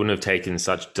 She wouldn't have taken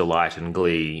such delight and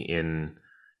glee in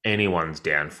anyone's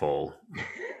downfall.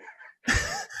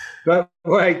 But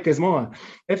wait, there's more.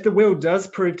 "If the will does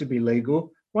prove to be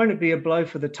legal, won't it be a blow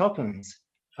for the Tophams?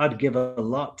 I'd give a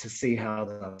lot to see how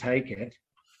they'll take it.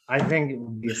 I think it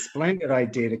would be a splendid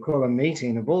idea to call a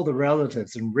meeting of all the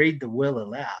relatives and read the will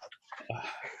aloud."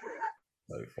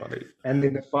 So funny. And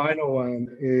then the final one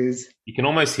is... You can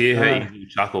almost hear her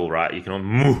chuckle, right? You can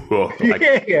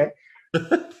yeah.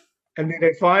 And then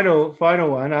the final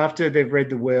one, after they've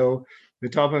read the will, the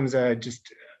Tophams are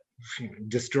just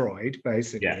destroyed,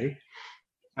 basically.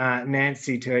 Yeah.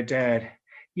 Nancy to her dad,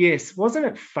 "Yes, wasn't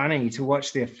it funny to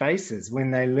watch their faces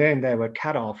when they learned they were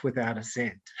cut off without a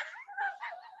cent?"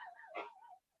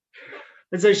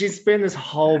 And so she spent this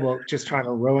whole book just trying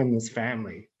to ruin this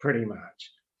family, pretty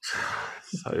much.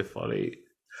 So funny.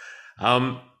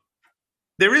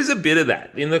 There is a bit of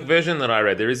that in the version that I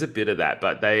read. There is a bit of that,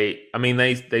 but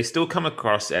they still come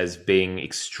across as being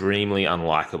extremely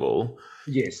unlikable.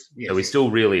 Yes. So we still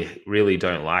really, really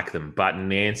don't like them. But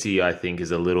Nancy, I think,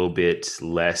 is a little bit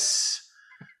less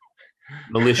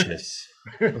malicious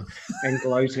and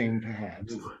gloating,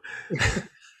 perhaps.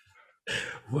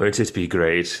 Won't it be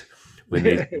great when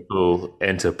these people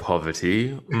enter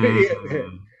poverty?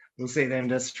 We'll see them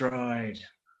destroyed.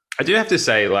 I do have to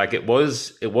say, like, it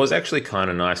was actually kind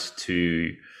of nice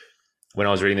to, when I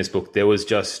was reading this book, there was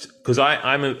just, because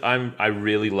I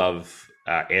really love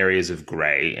areas of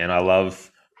grey, and I love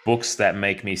books that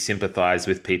make me sympathize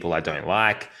with people I don't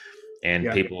like, and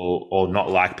people, or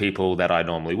not like people that I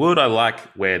normally would. I like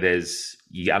where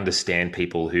you understand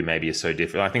people who maybe are so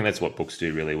different. I think that's what books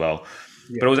do really well.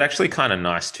 But it was actually kind of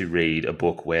nice to read a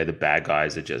book where the bad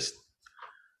guys are just,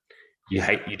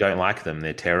 you don't like them.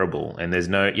 They're terrible. And there's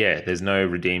no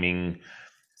redeeming.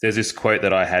 There's this quote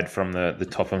that I had from the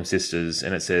Topham sisters,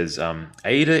 and it says,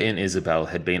 Ada and Isabel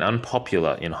had been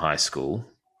unpopular in high school.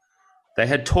 They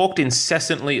had talked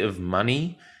incessantly of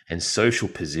money and social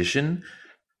position,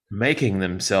 making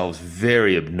themselves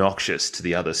very obnoxious to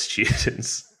the other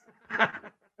students.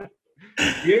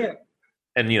 Yeah.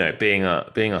 And, being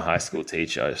a high school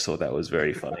teacher, I just thought that was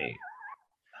very funny.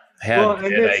 How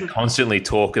dare they constantly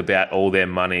talk about all their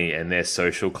money and their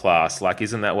social class? Like,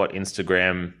 isn't that what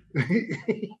Instagram,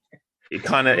 it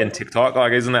kind of, and TikTok,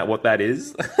 like, isn't that what that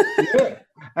is? Yeah.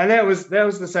 And that was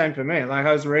the same for me. Like,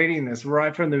 I was reading this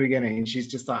right from the beginning, and she's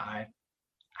just like, I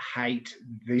hate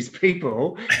these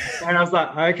people. And I was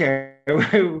like, okay,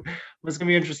 it was going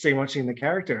to be interesting watching the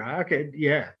character. Okay,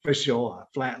 yeah, for sure.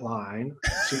 Flat line.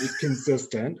 She's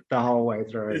consistent the whole way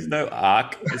through. There's no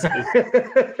arc.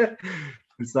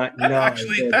 It's like, no.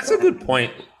 Actually, that's a good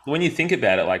point. When you think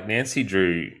about it, like Nancy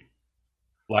Drew,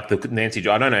 I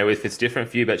don't know if it's different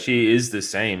for you, but she is the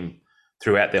same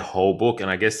throughout the whole book.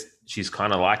 And I guess she's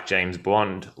kind of like James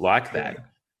Bond, like that.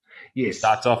 Yes.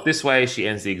 Starts off this way, she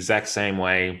ends the exact same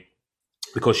way,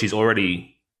 because she's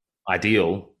already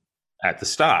ideal at the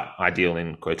start. Ideal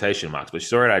in quotation marks, but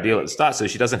she's already ideal at the start. So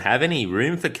she doesn't have any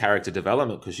room for character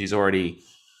development because she's already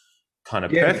kind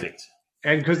of perfect.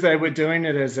 And because they were doing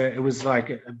it it was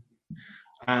like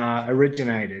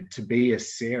originated to be a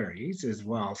series as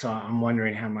well. So I'm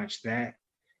wondering how much that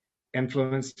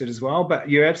influenced it as well. But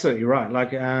you're absolutely right.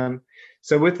 Like,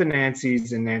 so with the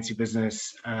Nancys and Nancy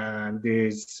Business,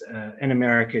 there's in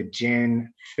America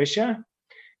Jen Fisher,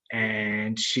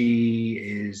 and she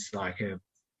is like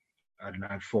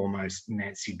foremost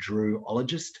Nancy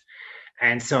Drew-ologist.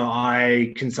 And so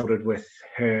I consulted with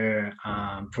her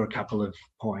for a couple of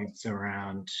points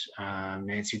around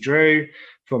Nancy Drew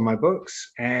for my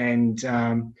books, and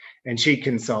she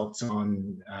consults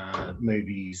on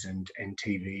movies and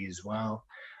TV as well,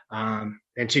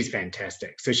 and she's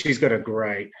fantastic. So she's got a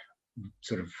great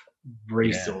sort of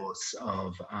resource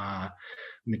of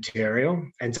material.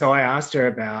 And so I asked her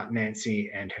about Nancy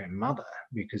and her mother,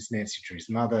 because Nancy Drew's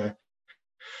mother,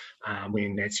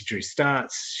 when Nancy Drew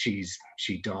starts, she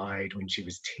died when she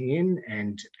was 10,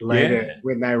 and later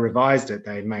when they revised it,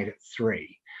 they made it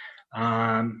 3.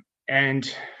 And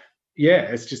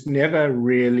it's just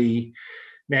Nancy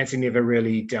never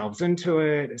really delves into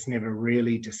it. It's never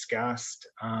really discussed.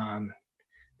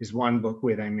 There's one book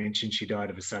where they mention she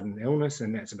died of a sudden illness,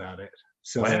 and that's about it.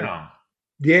 So wow.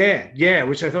 Yeah,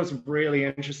 which I thought was really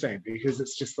interesting, because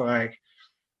it's just like,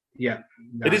 it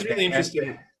is really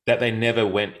interesting that they never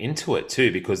went into it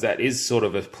too, because that is sort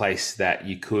of a place that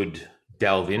you could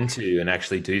delve into and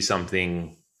actually do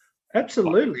something.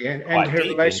 Absolutely. And her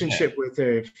relationship with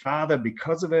her father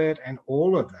because of it, and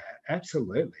all of that.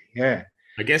 Absolutely. Yeah.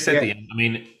 I guess at the end, I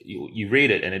mean, you read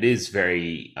it and it is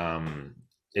very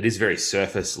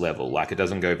surface level. Like, it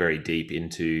doesn't go deep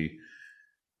into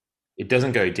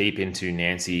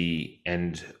Nancy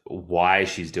and why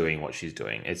she's doing what she's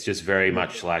doing. It's just very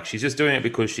much like she's just doing it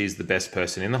because she's the best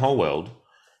person in the whole world,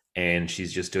 and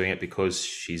she's just doing it because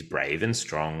she's brave and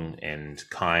strong and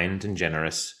kind and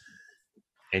generous.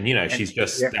 And, she's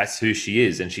just, that's who she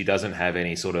is, and she doesn't have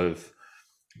any sort of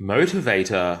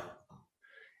motivator,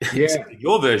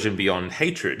 your version, beyond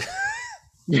hatred.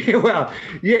 Yeah, well,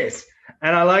 yes.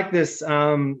 And I like this.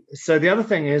 So the other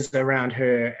thing is around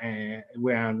her,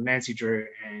 around Nancy Drew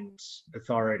and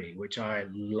authority, which I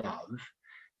love,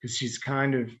 because she's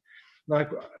kind of like,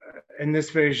 in this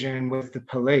version with the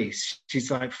police,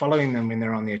 she's like following them when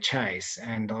they're on their chase,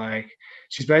 and like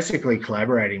she's basically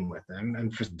collaborating with them,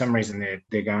 and for some reason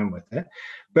they're going with it.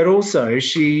 But also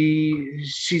she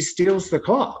steals the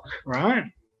clock, right?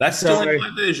 That's still in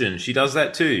my version. She does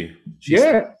that too. She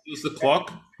steals the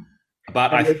clock.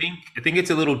 But I And think it's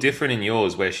a little different in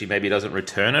yours, where she maybe doesn't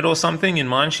return it or something. In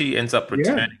mine, she ends up yeah.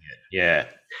 returning it. Yeah.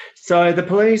 So the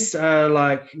police are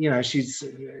like,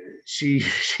 she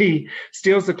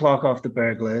steals the clock off the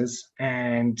burglars,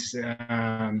 um,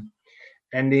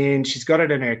 and then she's got it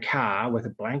in her car with a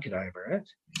blanket over it,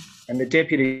 and the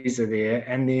deputies are there,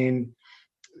 and then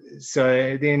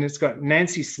it's got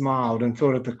Nancy smiled and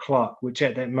thought of the clock, which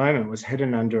at that moment was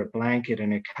hidden under a blanket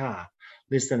in her car,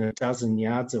 less than a dozen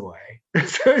yards away.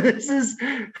 So this is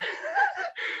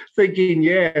thinking,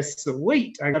 yeah,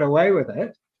 sweet, I got away with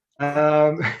it.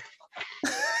 And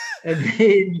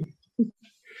then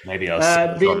maybe I'll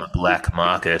sell it on the black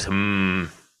market. And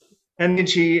then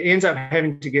she ends up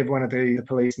having to give one of the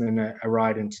policemen a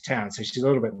ride into town. So she's a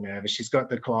little bit nervous. She's got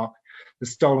the clock, the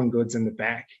stolen goods in the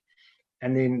back.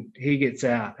 And then he gets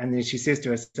out. And then she says to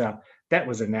herself, that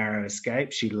was a narrow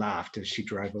escape. She laughed as she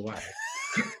drove away.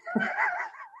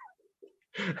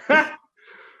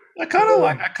 I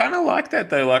kind of like that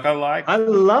though. I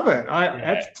love it. I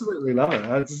absolutely love it.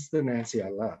 It's the Nancy I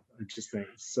love. I just think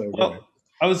it's so good.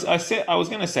 I was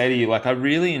going to say to you, like, I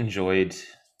really enjoyed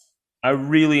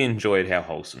how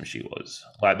wholesome she was.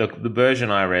 Like the version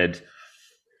I read,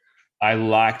 I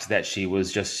liked that she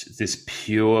was just this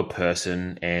pure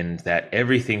person, and that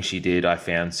everything she did I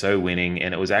found so winning.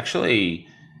 And it was actually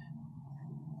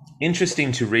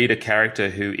interesting to read a character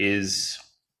who is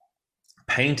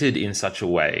painted in such a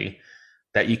way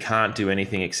that you can't do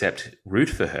anything except root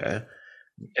for her.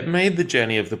 It made the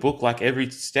journey of the book, like every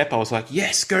step I was like,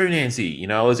 yes, go Nancy.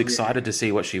 I was excited to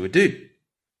see what she would do.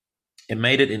 It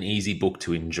made it an easy book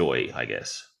to enjoy, I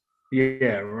guess.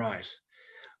 Yeah, right.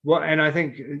 Well, and I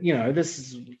think,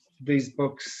 these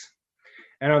books,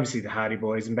 and obviously the Hardy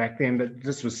Boys and back then, but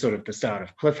this was sort of the start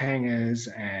of cliffhangers,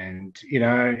 and,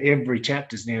 every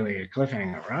chapter is nearly a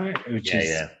cliffhanger, right?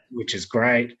 Which is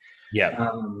great. Yeah.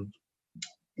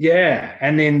 Yeah.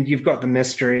 And then you've got the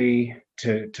mystery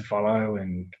to follow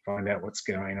and find out what's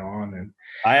going on. And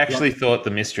I actually thought the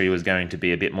mystery was going to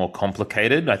be a bit more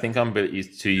complicated. I think I'm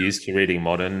too used to reading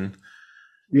modern.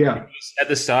 Yeah. At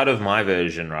the start of my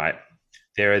version, right,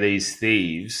 there are these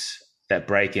thieves that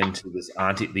break into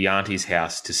the auntie's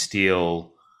house to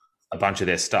steal a bunch of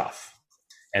their stuff.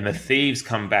 And the thieves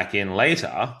come back in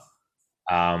later.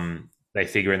 They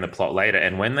figure in the plot later.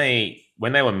 And when they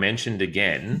were mentioned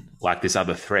again, like this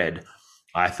other thread,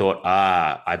 I thought,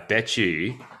 I bet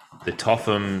you the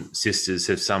Topham sisters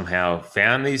have somehow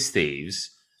found these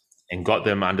thieves and got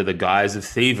them under the guise of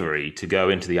thievery to go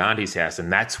into the auntie's house.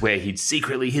 And that's where he'd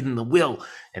secretly hidden the will.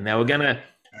 And they were going to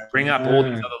bring up all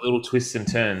these other little twists and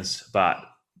turns. But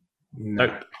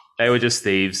nope, they were just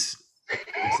thieves.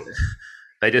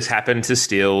 They just happened to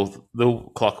steal the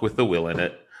clock with the will in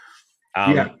it.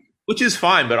 Which is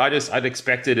fine, but I'd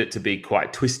expected it to be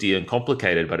quite twisty and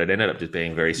complicated, but it ended up just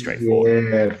being very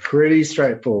straightforward. Yeah, pretty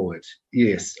straightforward.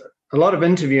 Yes. A lot of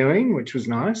interviewing, which was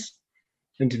nice.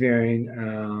 And she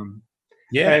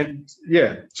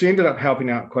ended up helping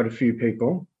out quite a few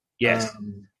people. Yes.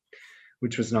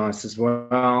 Which was nice as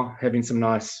well. Having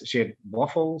she had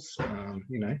waffles,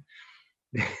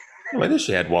 Whether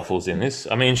she had waffles in this.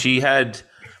 I mean, she had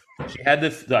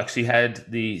the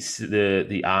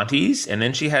aunties, and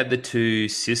then she had the two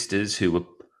sisters who were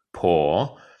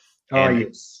poor. They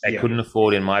couldn't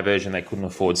afford, in my version, they couldn't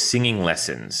afford singing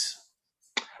lessons.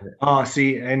 Oh,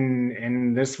 see,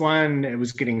 and this one, it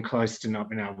was getting close to not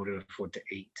being able to afford to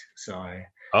eat. So.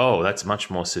 Oh, that's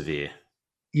much more severe.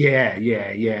 Yeah.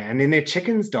 And then their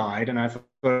chickens died, and I thought,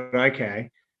 okay,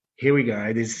 here we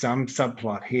go. There's some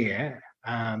subplot here.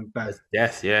 But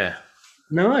death, yeah.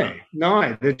 No,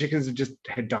 the chickens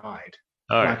had died.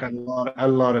 Oh. Like a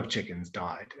lot of chickens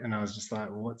died, and I was just like,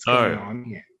 what's going on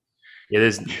here?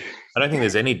 Yeah, I don't think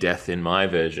there's any death in my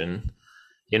version.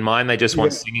 In mine, they just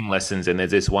want singing lessons, and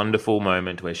there's this wonderful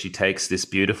moment where she takes this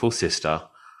beautiful sister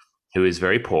who is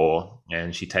very poor,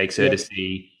 and she takes her to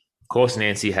see. Of course,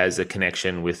 Nancy has a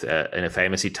connection with a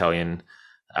famous Italian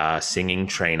singing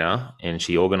trainer, and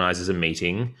she organizes a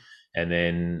meeting. And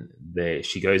then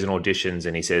she goes and auditions,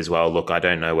 and he says, well, look, I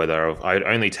don't know whether I'd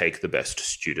only take the best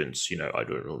students, I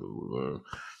don't know.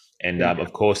 And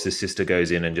of course, the sister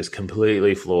goes in and just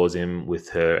completely floors him with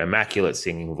her immaculate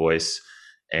singing voice.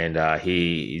 And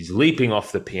he's leaping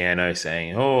off the piano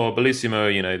saying, oh,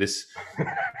 bellissimo, this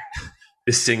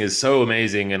singer's so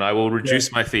amazing, and I will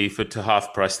reduce my fee to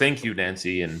half price. Thank you,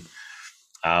 Nancy. And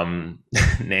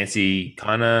Nancy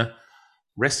kind of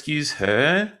rescues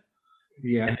her.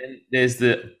 Yeah. And then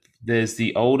there's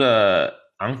the older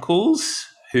uncles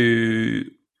who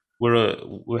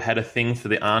had a thing for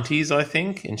the aunties, I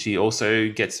think, and she also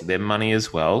gets their money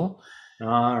as well.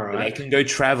 All So they right. can go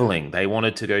traveling. They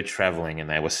wanted to go traveling, and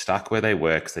they were stuck where they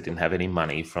were because they didn't have any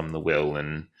money from the will.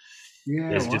 And Yeah.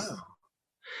 there's just Wow.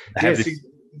 they Yeah. have See, this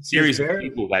there's series of very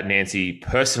people that Nancy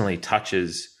personally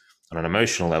touches on an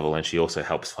emotional level, and she also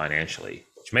helps financially,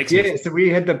 which makes me yeah. So we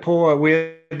had the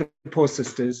poor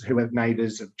sisters who were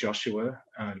neighbors of Joshua,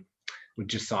 with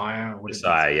Josiah, or whatever.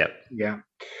 Josiah. Yep, Yeah.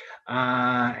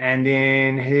 And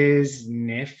then his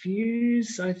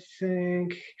nephews, I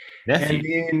think. And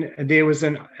nephew. then there was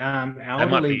an That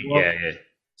might be. Yeah, yeah.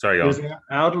 Sorry, go there's on. an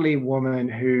elderly woman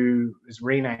who is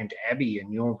renamed Abby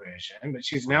in your version, but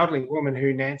she's an elderly woman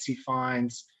who Nancy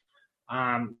finds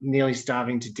nearly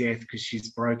starving to death because she's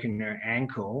broken her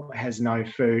ankle, has no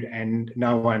food, and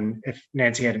no one. If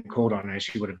Nancy hadn't called on her,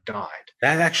 she would have died.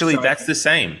 So, That's the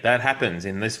same. That happens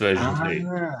in this version too.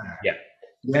 ah, Yeah,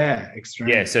 yeah, yeah.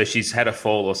 extreme. So she's had a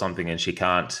fall or something, and she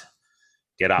can't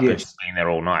get up, and she's Yes. been there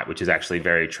all night, which is actually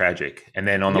very tragic. And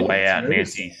then on the Yeah, way it's out, really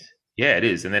sad. yeah, it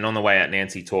is. And then on the way out,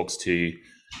 Nancy talks to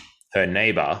her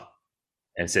neighbor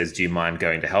and says, "Do you mind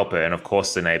going to help her?" And of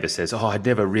course, the neighbor says, "Oh, I'd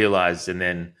never realized." And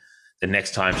then the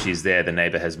next time she's there, the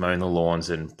neighbor has mown the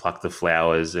lawns and plucked the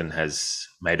flowers and has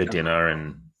made a dinner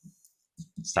and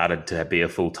started to be a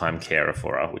full-time carer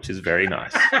for her, which is very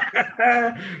nice.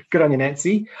 Good on you,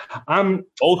 Nancy.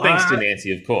 All thanks to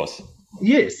Nancy, of course.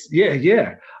 Yes, yeah,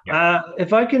 yeah. Yeah.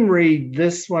 If I can read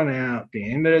this one out,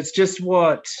 Ben, but it's just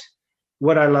what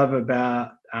I love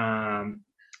about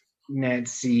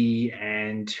Nancy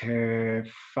and her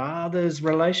father's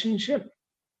relationship.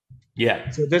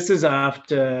 Yeah. So this is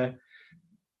after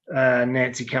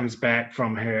Nancy comes back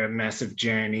from her massive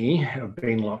journey of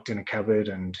being locked in a cupboard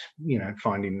and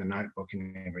finding the notebook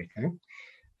and everything.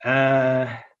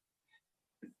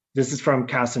 This is from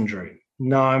Carson Drew.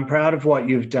 No, I'm proud of what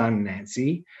you've done,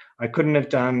 Nancy. I couldn't have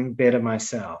done better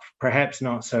myself, perhaps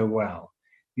not so well.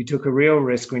 You took a real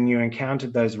risk when you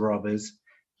encountered those robbers,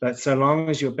 but so long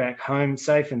as you're back home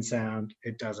safe and sound,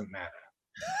 it doesn't matter.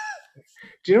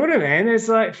 Do you know what I mean? It's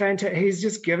like fantastic. He's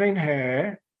just giving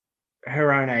her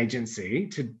own agency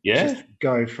to just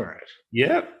go for it.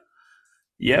 Yep.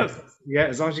 Yep. Yeah,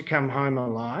 as long as you come home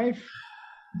alive,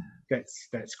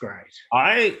 that's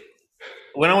great.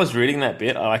 When I was reading that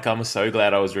bit, I'm so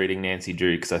glad I was reading Nancy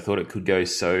Drew because I thought it could go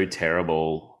so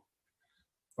terrible.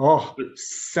 Oh,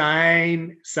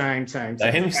 same.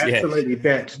 Absolutely.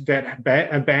 Yeah. That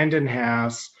abandoned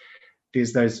house.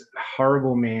 There's those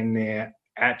horrible men there.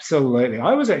 Absolutely.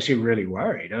 I was actually really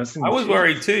worried. I was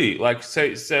worried too. Like, so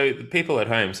the people at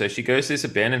home. So she goes to this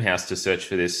abandoned house to search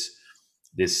for this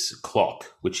clock,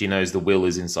 which she knows the will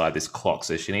is inside this clock.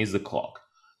 So she needs the clock.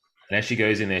 And as she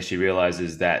goes in there, she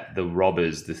realizes that the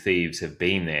robbers, the thieves, have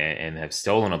been there and have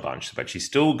stolen a bunch. But she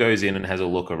still goes in and has a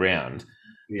look around.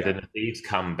 Yeah. Then the thieves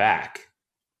come back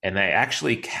and they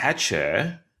actually catch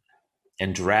her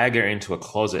and drag her into a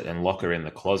closet and lock her in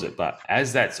the closet. But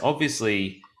as that's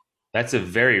a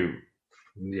very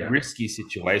risky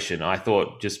situation. I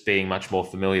thought, just being much more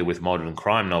familiar with modern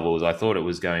crime novels, I thought it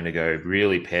was going to go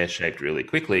really pear-shaped really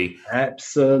quickly.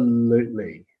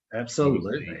 Absolutely.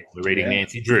 We're reading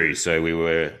Nancy Drew, so we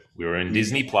were in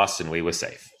Disney Plus and we were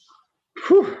safe.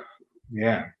 Whew.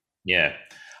 Yeah. Yeah.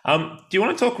 Do you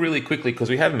want to talk really quickly, because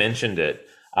we have mentioned it?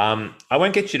 I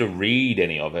won't get you to read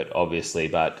any of it, obviously,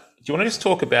 but do you want to just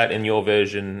talk about, in your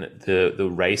version, the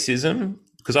racism?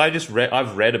 Because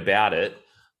I've read about it,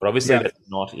 but obviously that's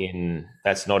not in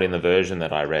the version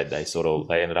that I read. They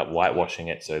ended up whitewashing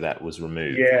it, so that was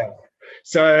removed. Yeah.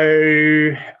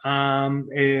 So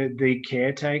the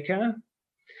caretaker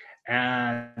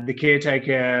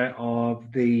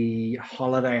of the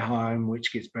holiday home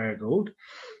which gets burgled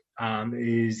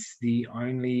is the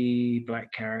only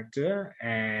Black character,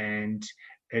 and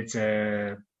it's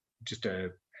just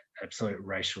a absolute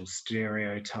racial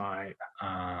stereotype.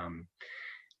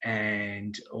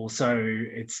 And also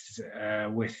it's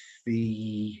with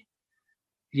the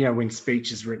when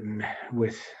speech is written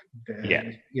with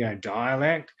the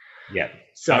dialect. Yeah.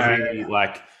 So I really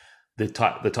like the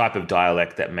type of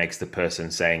dialect that makes the person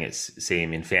saying it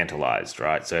seem infantilized,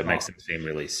 right? So it makes them seem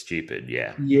really stupid.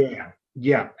 Yeah.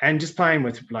 Yeah. And just playing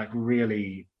with like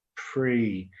really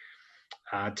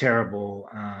terrible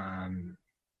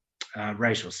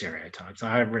racial stereotypes.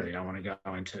 I really don't want to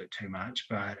go into it too much,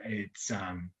 but it's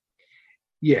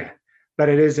but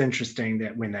it is interesting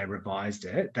that when they revised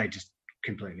it, they just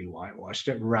completely whitewashed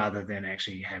it rather than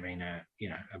actually having a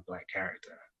Black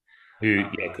character who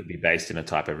could be based in a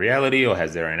type of reality or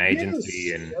has their own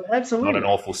agency, and absolutely not an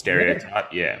awful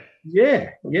stereotype. Yeah.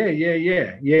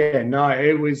 No,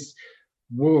 it was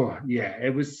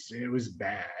it was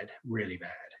bad, really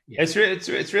bad. Yeah.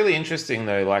 It's really interesting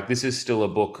though. Like, this is still a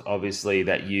book, obviously,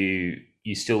 that you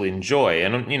you still enjoy.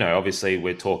 And obviously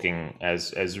we're talking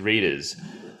as readers,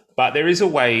 but there is a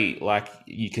way like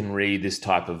you can read this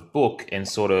type of book and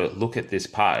sort of look at this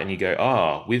part and you go,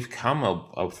 oh, we've come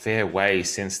a fair way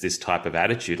since this type of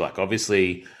attitude. Like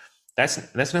obviously that's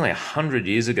nearly 100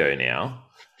 years ago now.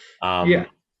 Yeah.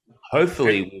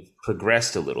 Hopefully we've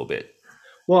progressed a little bit.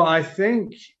 Well, I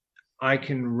think I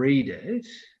can read it.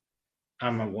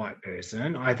 I'm a white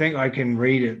person. I think I can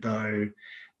read it though,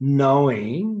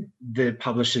 knowing the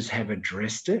publishers have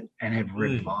addressed it and have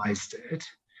revised it.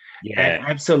 Yeah. And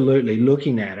absolutely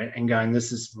looking at it and going,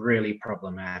 this is really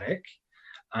problematic.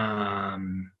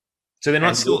 So they're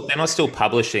not still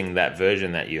publishing that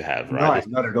version that you have, right?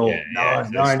 No, not at all. Yeah,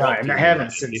 no. And they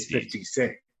haven't since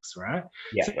 56, right?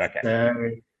 Yeah.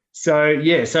 Okay. So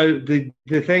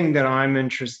the thing that I'm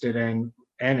interested in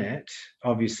it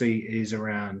obviously is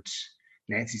around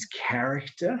Nancy's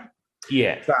character.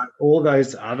 Yeah. But all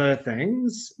those other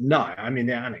things, no, I mean,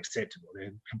 they're unacceptable.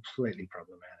 They're completely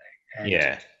problematic.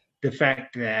 And the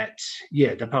fact that,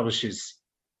 the publishers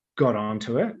got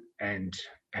onto it and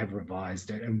have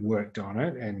revised it and worked on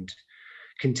it and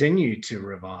continue to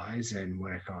revise and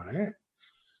work on it,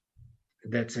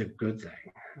 that's a good thing.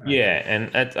 Yeah,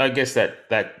 and I guess that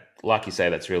like you say,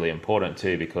 that's really important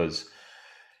too, because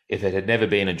if it had never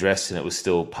been addressed and it was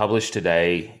still published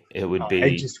today, it would be...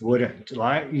 It just wouldn't.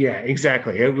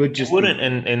 Exactly. It would just... It wouldn't,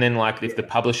 and then like if the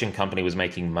publishing company was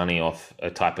making money off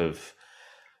a type of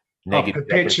negative...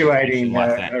 perpetuating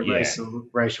a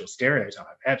racial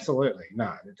stereotype. Absolutely.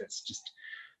 No, that's just...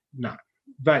 No.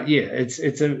 But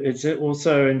it's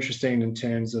also interesting in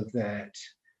terms of that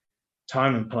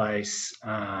time and place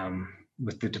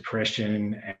with the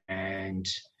Depression and,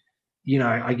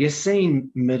 I guess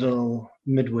seeing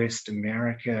Midwest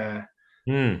America,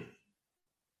 and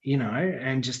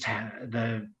just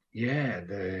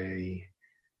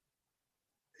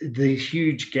the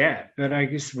huge gap. But I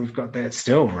guess we've got that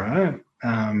still, right?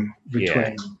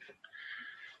 Between,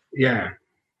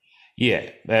 Yeah,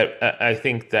 but I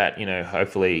think that,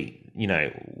 hopefully,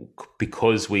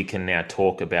 because we can now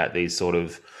talk about these sort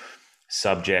of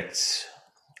subjects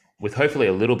with hopefully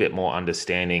a little bit more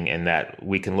understanding, and that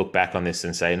we can look back on this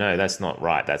and say, no, that's not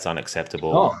right. That's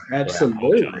unacceptable. Oh,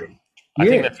 absolutely. I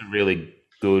think that's a really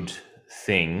good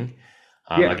thing.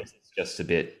 I guess it's just a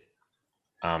bit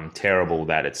terrible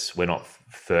that we're not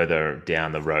further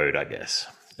down the road, I guess,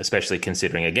 especially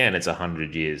considering, again, it's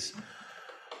 100 years.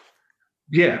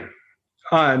 Yeah.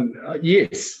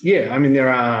 Yes. Yeah. I mean, there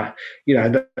are,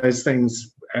 those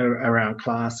things around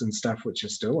class and stuff which are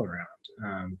still around,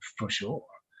 for sure.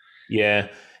 Yeah.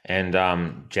 And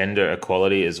gender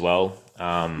equality as well.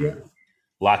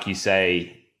 Like you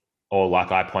say, or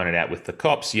like I pointed out with the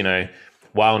cops,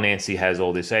 while Nancy has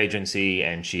all this agency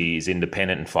and she's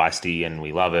independent and feisty and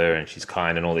we love her and she's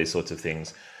kind and all these sorts of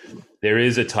things, there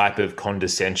is a type of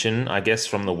condescension, I guess,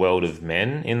 from the world of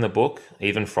men in the book,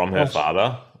 even from her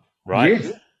father, right?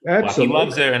 Yes, absolutely. Like he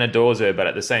loves her and adores her, but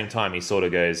at the same time, he sort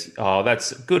of goes, oh,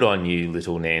 that's good on you,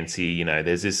 little Nancy.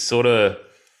 There's this sort of,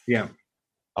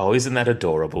 oh, isn't that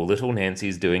adorable? Little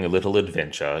Nancy's doing a little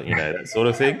adventure, that sort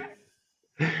of thing.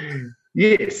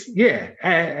 Yes, yeah.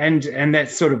 And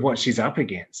that's sort of what she's up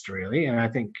against, really. And I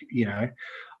think,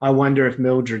 I wonder if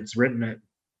Mildred's written it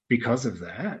because of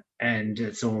that. And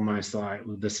it's almost like,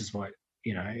 well, this is what,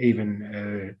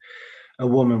 even a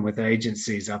woman with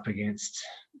agency is up against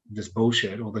this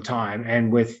bullshit all the time.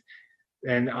 And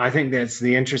I think that's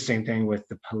the interesting thing with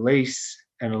the police,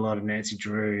 and a lot of Nancy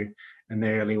Drew and the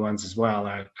early ones as well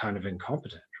are kind of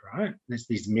incompetent, right? There's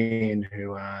these men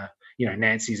who are,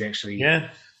 Nancy's actually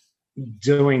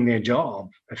doing their job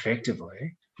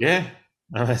effectively. Yeah.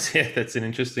 Oh, that's an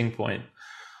interesting point.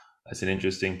 The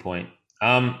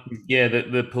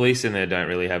police in there don't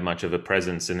really have much of a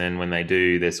presence, and then when they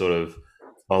do, they're sort of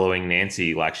following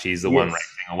Nancy like she's the one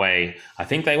racing away. I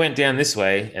think they went down this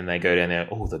way, and they go down there.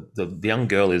 Oh, the young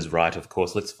girl is right, of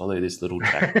course. Let's follow this little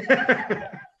track.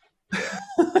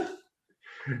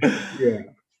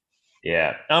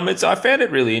 Yeah. I found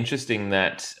it really interesting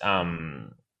that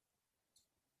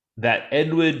that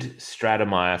Edward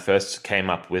Stratemeyer first came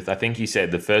up with, I think he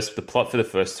said, the plot for the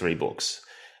first 3 books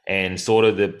and sort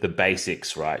of the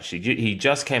basics, right? He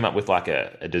just came up with like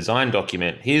a design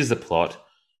document. Here's the plot.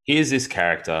 Here's this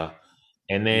character.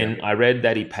 And then I read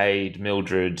that he paid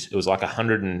Mildred, it was like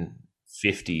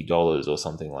 $150 or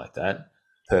something like that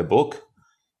per book.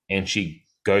 And she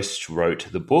ghost wrote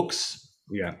the books.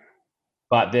 Yeah.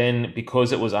 But then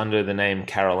because it was under the name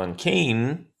Carolyn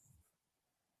Keene,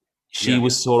 she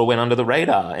was sort of went under the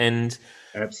radar. And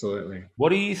absolutely. What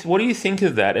do you think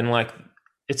of that? And like,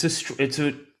 it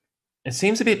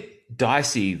seems a bit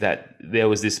dicey that there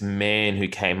was this man who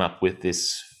came up with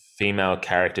this female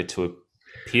character to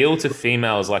appeal to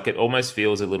females. Like, it almost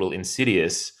feels a little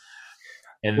insidious.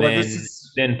 And Well,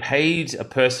 then paid a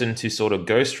person to sort of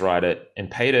ghostwrite it and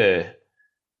paid a.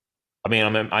 I mean,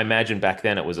 I imagine back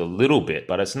then it was a little bit,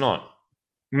 but it's not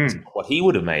what he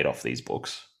would have made off these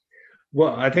books.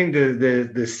 Well, I think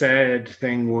the sad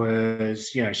thing was,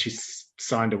 she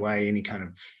signed away any kind of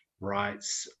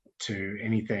rights to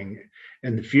anything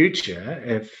in the future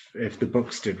if the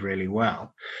books did really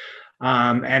well.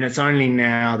 And it's only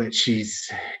now that she's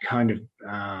kind of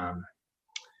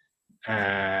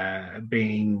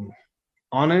being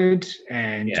honored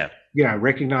and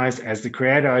recognized as the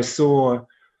creator. I saw,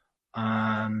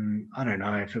 I don't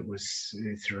know if it was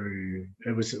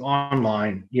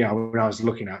online, when I was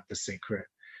looking up The Secret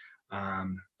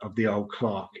of the Old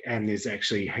Clock, and there's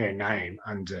actually her name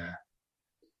under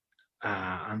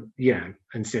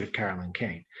instead of Carolyn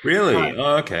Keene. Really?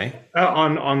 Okay.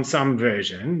 On some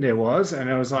version there was, and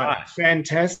it was like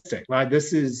fantastic. Like,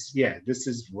 this is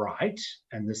right,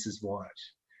 and this is what.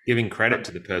 Giving credit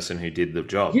to the person who did the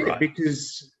job, yeah, right?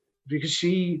 Because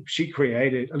she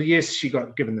created. Yes, she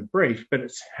got given the brief, but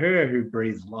it's her who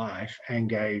breathed life and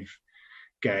gave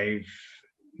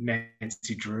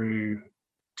Nancy Drew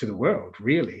to the world,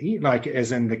 really, like,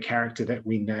 as in the character that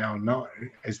we now know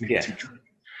as Nancy Drew.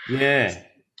 Yeah.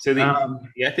 So the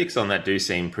ethics on that do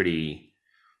seem pretty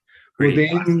well,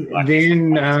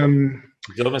 then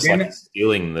it's almost like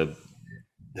stealing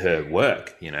her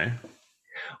work,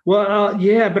 Well,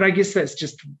 but I guess that's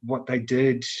just what they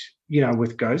did,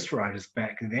 with ghostwriters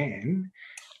back then.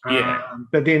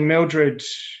 But then Mildred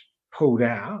pulled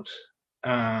out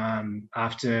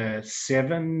after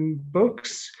 7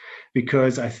 books,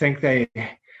 because I think they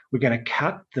were going to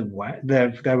cut they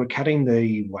were cutting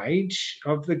the wage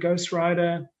of the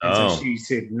ghostwriter. And so she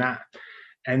said, nah.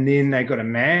 And then they got a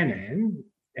man in,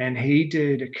 and he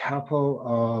did a couple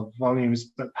of volumes.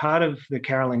 But part of the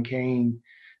Carolyn Keene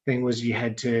thing was you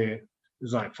had to, it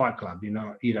was like Fight Club, you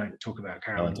don't talk about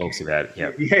Carolyn Keene. Talks about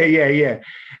it, yeah.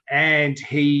 And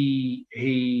he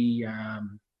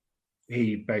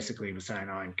basically was saying,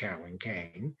 I'm Carolyn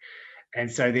Keene. And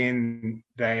so then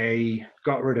they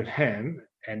got rid of him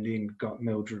and then got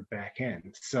Mildred back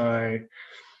in. So,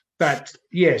 but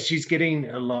yeah, she's getting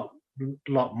a lot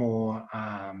more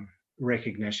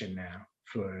recognition now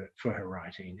for her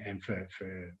writing and for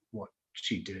what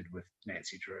she did with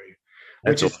Nancy Drew,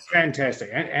 which is fantastic,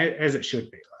 as it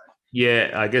should be.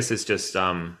 Yeah, I guess it's just,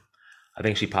 I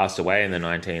think she passed away in the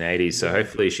 1980s, so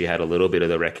hopefully she had a little bit of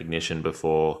the recognition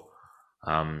before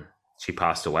she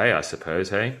passed away, I suppose,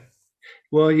 hey?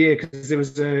 Well, yeah, because there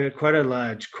was quite a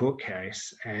large court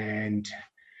case, and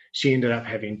she ended up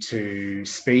having to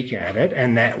speak at it,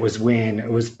 and that was when it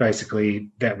was basically,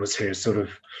 that was her sort of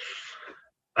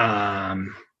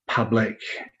public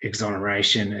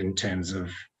exoneration in terms of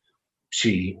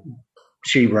she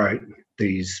wrote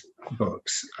these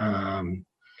books.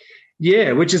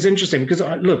 Which is interesting, because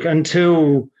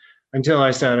until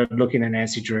I started looking at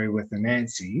Nancy Drew with the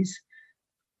Nancys,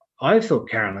 I thought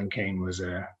Carolyn Keene was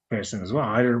a person as well.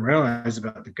 I didn't realize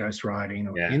about the ghostwriting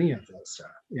or any of that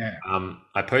stuff. Yeah.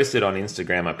 I posted on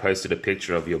Instagram, a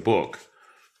picture of your book,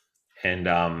 and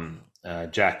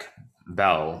Jack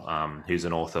Bell, who's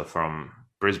an author from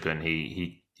Brisbane,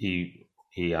 he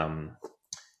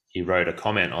wrote a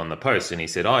comment on the post, and he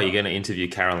said, you're going to interview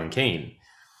Carolyn Keene.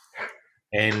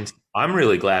 And I'm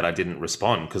really glad I didn't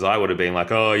respond, because I would have been like,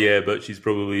 but she's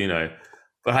probably,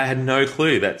 but I had no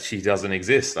clue that she doesn't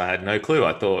exist. I had no clue.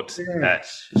 I thought that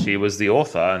she was the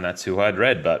author and that's who I'd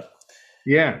read, but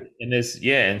and there's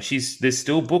there's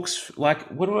still books, like,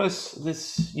 what was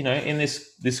this, in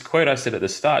this quote I said at the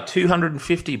start,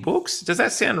 250 books. Does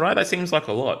that sound right? That seems like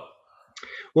a lot.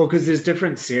 Well, because there's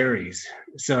different series.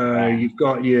 So you've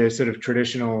got your sort of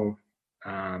traditional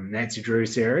Nancy Drew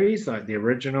series, like the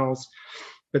originals,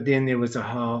 but then there was a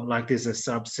whole, like, there's a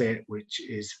subset which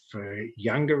is for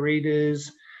younger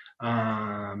readers.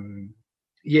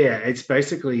 It's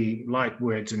basically like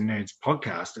Words and Nerds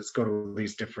podcast. It's got all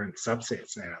these different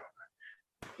subsets now.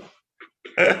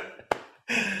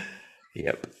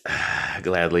 Yep.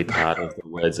 Gladly part of the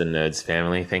Words and Nerds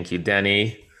family. Thank you,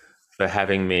 Danny, for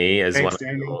having me as one.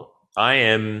 Danny. I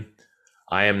am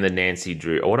the Nancy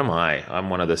Drew. Or what am I? I'm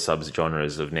one of the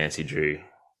subgenres of Nancy Drew.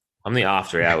 I'm the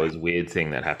after hours weird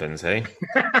thing that happens, hey?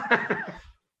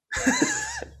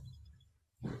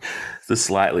 It's the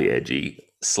slightly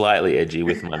edgy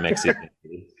with my Mexican.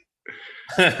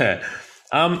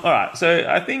 All right. So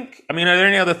I think, are there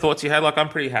any other thoughts you had? Like, I'm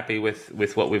pretty happy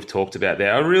with what we've talked about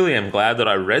there. I really am glad that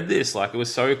I read this. Like, it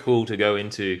was so cool to go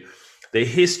into the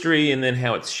history and then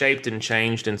how it's shaped and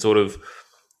changed and sort of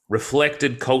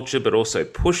reflected culture, but also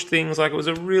pushed things. Like, it was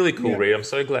a really cool read. I'm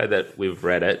so glad that we've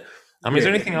read it. Is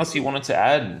there anything else you wanted to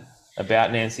add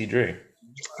about Nancy Drew?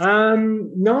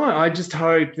 No, I just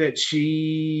hope that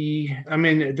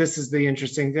this is the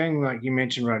interesting thing, like you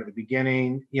mentioned right at the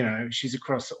beginning, she's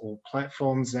across all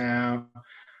platforms now.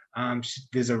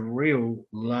 There's a real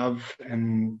love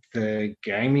in the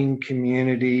gaming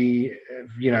community,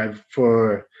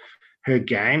 for her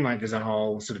game. Like, there's a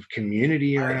whole sort of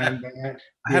community around that.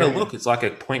 I had a look. It's like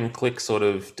a point and click sort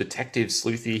of detective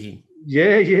sleuthy.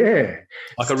 Yeah.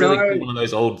 Like a really cool one of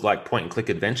those old like point and click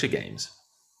adventure games.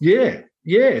 Yeah.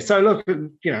 So look,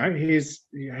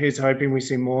 here's hoping we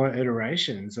see more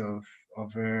iterations of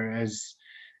her as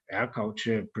our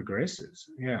culture progresses.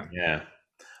 Yeah. Yeah.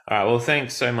 All right. Well,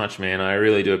 thanks so much, man. I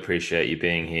really do appreciate you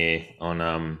being here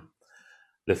on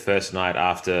the first night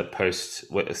after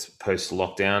post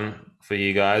lockdown for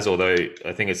you guys. Although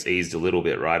I think it's eased a little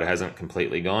bit, right? It hasn't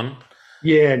completely gone.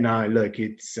 Yeah. No. Look,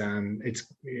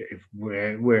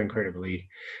 we're incredibly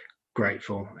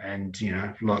grateful, and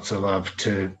lots of love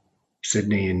to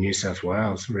Sydney and New South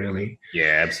Wales, really.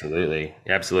 Yeah, absolutely.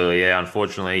 Yeah,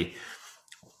 unfortunately,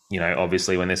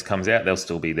 obviously when this comes out, they'll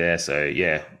still be there. So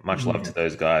yeah, much love to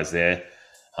those guys there,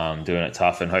 doing it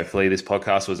tough. And hopefully this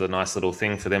podcast was a nice little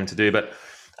thing for them to do. But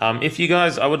if you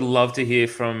guys, I would love to hear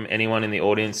from anyone in the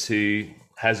audience who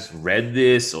has read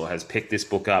this or has picked this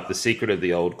book up, The Secret of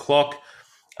the Old Clock,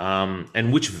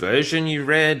 and which version you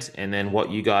read, and then what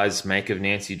you guys make of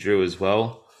Nancy Drew as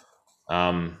well.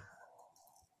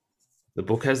 The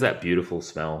book has that beautiful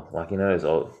smell, like, those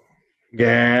old.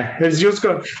 Yeah. Has yours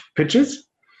got pictures?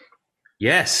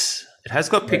 Yes, it has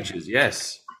got pictures.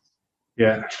 Yes.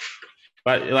 Yeah.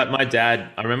 But like my dad,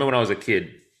 I remember when I was a kid.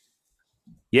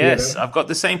 Yes, I've got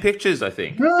the same pictures, I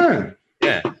think. Oh.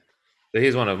 Yeah. So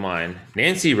here's one of mine.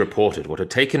 Nancy reported what had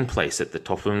taken place at the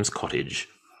Tophams cottage.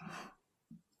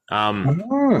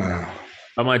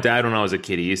 But my dad, when I was a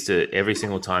kid, he used to, every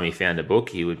single time he found a book,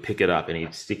 he would pick it up and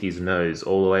he'd stick his nose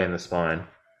all the way in the spine.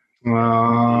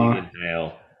 Oh.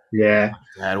 Inhale. Yeah.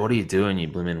 Dad, what are you doing, you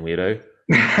blooming weirdo?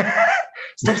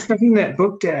 Stop studying that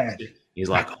book, Dad. He's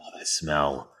like, oh, that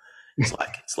smell.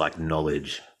 It's like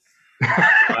knowledge.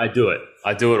 I do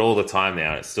it all the time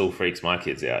now. It still freaks my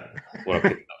kids out. What I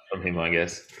picked up from him, I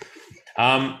guess.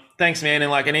 Thanks, man. And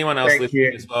like anyone else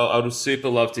listening as well, I would super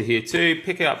love to hear too.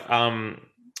 Pick up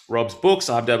Rob's books,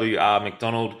 RWR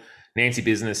McDonald, Nancy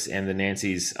Business, and the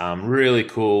Nancy's. Really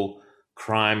cool,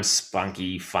 crime,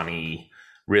 spunky, funny,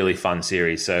 really fun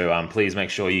series. So please make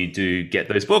sure you do get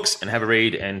those books and have a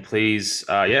read. And please,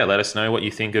 let us know what you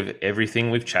think of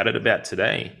everything we've chatted about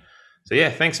today. So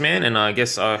yeah, thanks, man. And I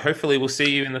guess hopefully we'll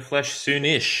see you in the flesh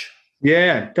soon-ish.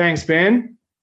 Yeah, thanks, Ben.